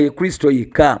nga ye Kristo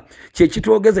yekka. Kye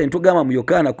kitwogeza ne tugamba mu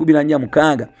Yokaana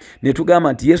 14:6 ne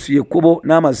tugamba nti Yesu ye kkubo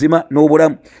n'amazima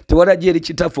n'obulamu, tewali ajja eri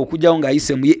Kitaffe okugyawo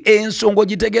ng'ayise mu ye. Ensonga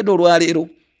ogitegedde olwaleero.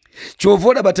 Kyova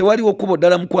olaba tewaliwo kkubo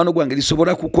ddala mukwano gwange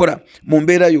lisobola kukola mu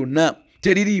mbeera yonna,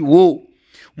 teririiwo.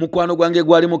 Mukwano gwange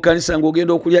gwali mu kkanisa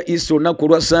ng'ogenda okulya Easter olunaku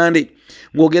olwa Sunday,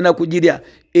 ng'ogenda kugirya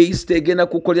Easter egenda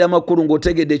kukolera amakulu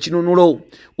ng'otegedde ekinunulo.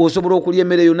 Osobola okulya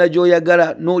emmere yonna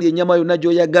gy'oyagala n'olya ennyama yonna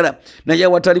gy'oyagala, naye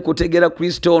awatali kutegeera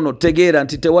Kristo ono, tegeera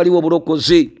nti tewaliwo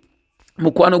bulokozi.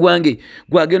 Mukwano gwange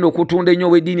gwagenda okutunda ennyo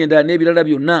ow'eddiini endala n'ebirala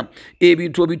byonna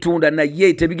ebintu obitunda,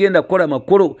 naye tebigenda kukola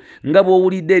makulu nga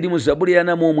bw'owulidde eri mu Zabbuli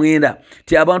 49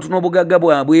 ti abantu n'obugagga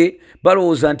bwabwe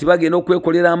balowooza nti bagenda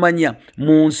okwekolera amanya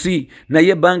mu nsi, naye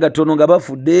ebbanga ttono nga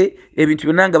bafudde, ebintu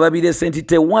byonna nga babirese, nti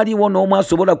tewaliwo n'omu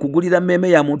asobola kugulira mmeeme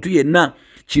ya muntu yenna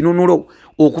kinunulo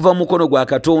okuva mu mukono gwa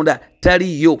Katonda,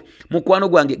 taliyo. Mukwano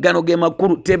gwange gano ge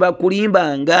makulu,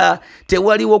 tebakulimbanga,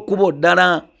 tewaliwo kkubo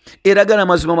ddala. Era gana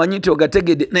mazima manyi nti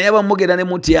ogategedde, naye abamugenda ne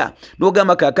mutya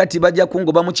n'ogamba kaakati bajja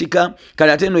kungoba mu kika,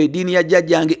 kale ate eno eddiini ya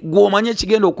jjajjange. Gw'omanye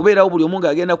ekigenda okubeerawo buli omu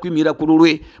ng'agenda kuyimirira ku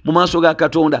lulwe mu maaso ga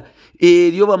Katonda.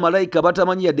 Eriyo bamalayika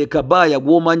batamanyi yadde kabaaya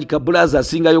gw'omanyi kabulaaza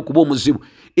asingayo kuba omuzibu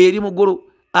eri mu ggulu,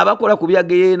 abakola ku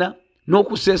byageyeena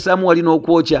n'okuseesaamu wali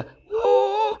n'okwokya.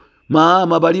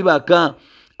 Maama bali baka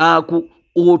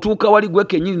otuuka wali gwe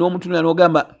kennyini n'omutunira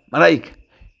n'ogamba malayika,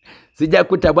 sijja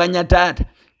kutabwanya taata,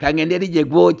 kangende eri gye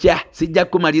gwokya, sijja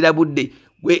kumalira budde.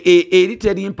 Eri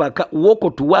teri mpaka woko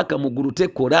tuwaka muggulu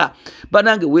tekola.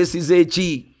 Banange weesize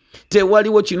eki?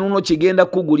 Tewaliwo kinuuno kigenda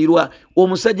kugulirwa.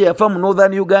 Omusajja yafa mu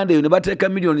Northern Uganda eyo ne bateeka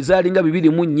miliyoni zaalinga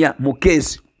 24 mu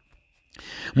keesi,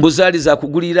 mbuzaali za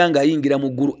kugulira ng'ayingira mu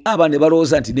ggulu. Aba ne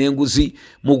balowooza nti n'enguzi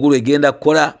mu ggulu egenda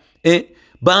kukola.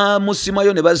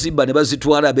 Bamusimayo ne bazibba ne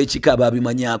bazitwala ab'ekika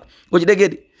baabimanyako.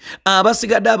 Okitegedde?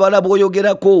 Abasigadde abalala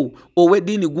bw'oyogerako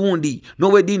ow'eddiini gundi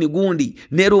n'ow'eddiini gundi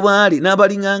ne Lubaale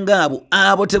n'abalinganga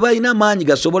abo tebalina maanyi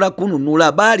gasobola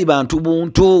kununula. Baali bantu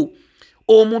buntu.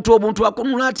 Omuntu obuntu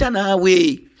akunula atya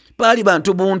naawe? Baali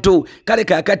bantu buntu. Kale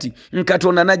kaakati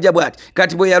Katonda najja bw'ati,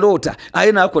 kati bwe yaloota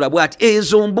aye n'akola bw'ati.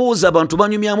 Ezo mbuuza abantu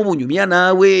banyumyamu bunyumya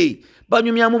naawe,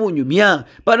 banyumyamu bunyumya.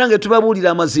 Banange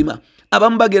tubabuulira amazima.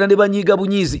 Abamu bagenda ne banyiiga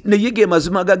bunyiizi, naye ge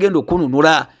mazima gagenda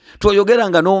okununula.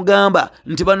 Toyogeranga n'ogamba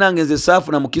nti banange nze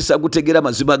saafuna mukisa gutegera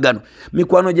mazima gano.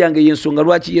 Mikwano gyange y'ensonga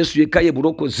lwaki Yesu yekka ye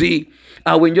bulokozi.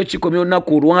 Awo enjo kikomye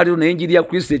olunaku olwaleero naye enjiri ya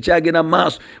Kristo ekyagenda mu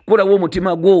maaso. Kolawo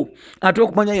omutima gwo ate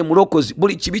okumanya ye mulokozi.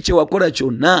 Buli kibi kye wakola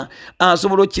kyonna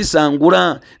asobola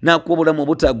okukisangula n'akuwa obulamu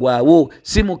obutagwawo.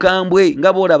 Si mukambwe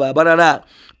nga boolaba abalala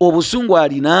obusungu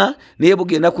alina naye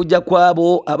bugenda kujja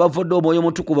kwabo abavudde omwoyo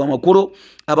omutukuvu amakulu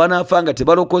abanaafa nga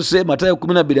tebalokose Matayo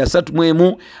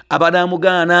 12:31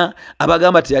 abanaamugaana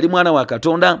abagamba teyali mwana wa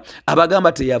Katonda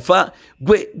abagamba teyafa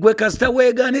gwe kasita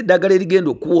weegaana eddagala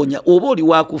erigenda okuwonya oba oli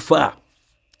wakufa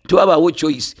tewabaawo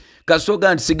choice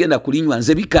kasoga nti sigenda kulinywa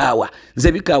nze bikaawa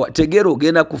tegeera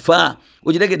ogenda kufa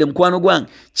okitegedde mukwano gwange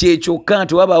kyekyokka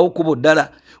tewabaawo kubo ddala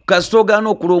kasita ogaana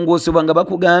okulongoosebwa nga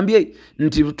bakugambye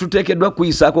nti tuteekeddwa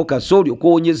kuyisaako kasooli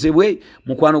okuwonyezebwe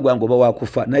mukwano gwange oba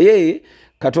wakufa naye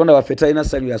Katonda waffe talina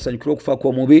ssanyu asanyukira okufa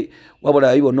kw'omubi wabula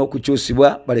ababi bonna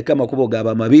okukyusibwa baleke amakubo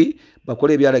gaabwe amabi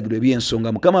bakole ebyalagirwa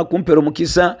eby'ensonga. Mukama akumpeera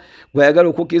omukisa gw'ayagala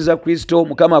okukkiriza Kristo.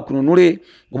 Mukama akununule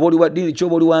oba oli wa ddiini ki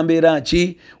oba oli wa mbeera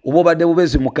ki oba obadde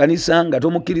bubezi mu kkanisa nga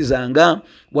tomukkirizanga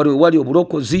wali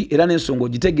obulokozi era n'ensonga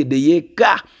ogitegedde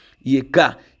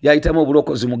yekka yayitamu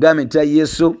obulokozi mugambe nti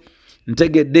Yesu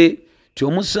ntegedde ti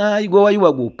omusaayi gwe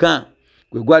wayiwa gwokka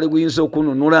gwe gwali guyinza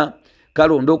okununula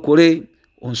kale ondokole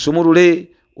onsumulule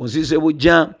onzize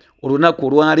bujja olunaku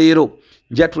olwaleero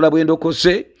njatula bwe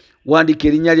ndokose wandika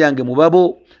erinnya lyange mu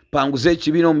babo panguza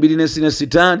ekibiina omubiri n'ensi ne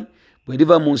sitaani bwe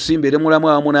ndiva mu nsi mbeere mulamu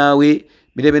awamu naawe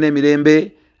mirembe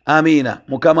n'emirembe amiina.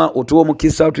 Mukama otuwa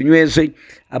omukisa otunyweze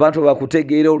abantu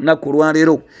bakutegeera olunaku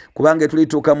olwaleero kubanga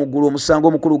tulituuka mu ggulu omusango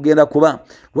omukulu gugenda kuba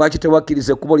lwaki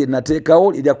tewakkiriza ekkubo lye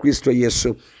nateekawo erya Kristo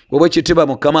Yesu. Obwekitiibwa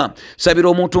Mukama sabira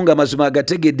omuntu nga mazima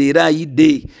agategedde era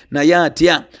ayidde naye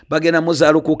atya bagenda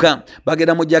muzaalukuka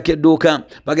bagenda mujjako edduuka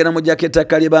bagenda mujjako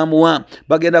ettaka lye bamuwa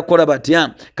bagenda kukola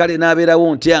batya kale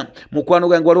n'abeerawo ntya mukwano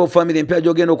gwange waliwo famire empya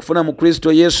gy'ogenda okufuna mu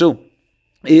Kristo Yesu.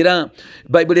 Era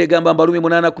Bayibuli egamba Mbalumi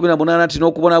 8:18 nti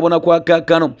n'okubonaabona kwa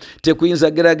kaakano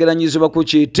tekuyinza geraageranyizibwa ku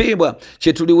kitiibwa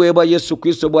kye tuliweebwa Yesu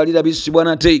Kristo bw'alirabisibwa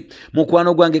nate.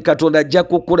 Mukwano gwange Katonda ajja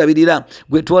kukulabirira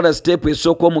gwe twala siteepu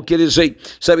esooka omukkirize.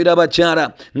 Nsabira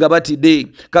abakyala nga batidde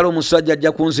kale omusajja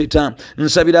ajja kunzita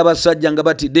nsabira abasajja nga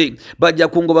batidde bajja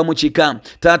kungoba mu kika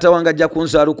taata wange ajja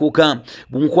kunzaalukuka.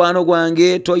 Mukwano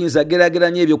gwange toyinza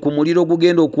geraageranya ebyo ku muliro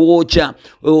gugenda okuwokya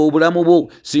obulamu bwo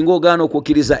singa ogaana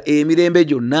okukkiriza emirembe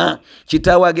gyonna.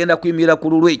 Kitaawe agenda kuyimira ku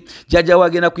lulwe jjajjawo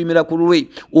agenda kuyimira ku lulwe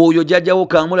oyo jjajjawo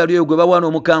kaamulali oyo gwe bawaana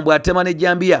omukambwe atema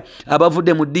n'ejjambiya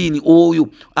abavudde mu ddiini oyo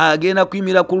agenda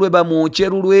kuyimira ku lulwe bamwokye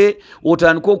lulwe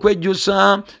otandika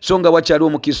okwejjusa so nga wakyali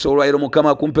omukisa olwaleero. Mukama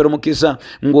akumpeera omukisa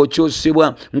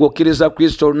ng'okyusibwa ng'okkiriza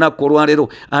Kristo olunaku olwaleero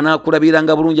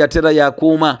anaakulabiranga bulungi ate era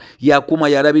yakuuma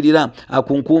yalabirira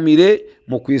akunkuumire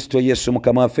mu Kristo Yesu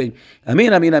Mukama waffe.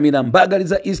 Amiina.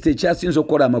 Mbaagaliza Easter ekyasinze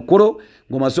okukola amakulu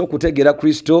ng'omaze okutegeera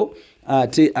Kristo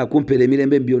ate akumpeera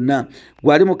emirembe byonna.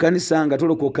 Gwali mu kanisa nga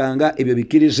tolokokanga ebyo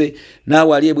bikkirize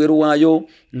naawe ali ebweru waayo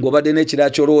ng'obadde n'ekira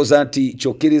kyolowooza nti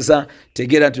kyokkiriza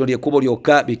tegeera nti lyo ekkubo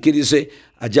lyokka bikkirize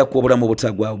ajja kuwa obulamu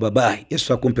obutagwawo. Babayi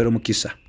Yesu akumpeera omukisa.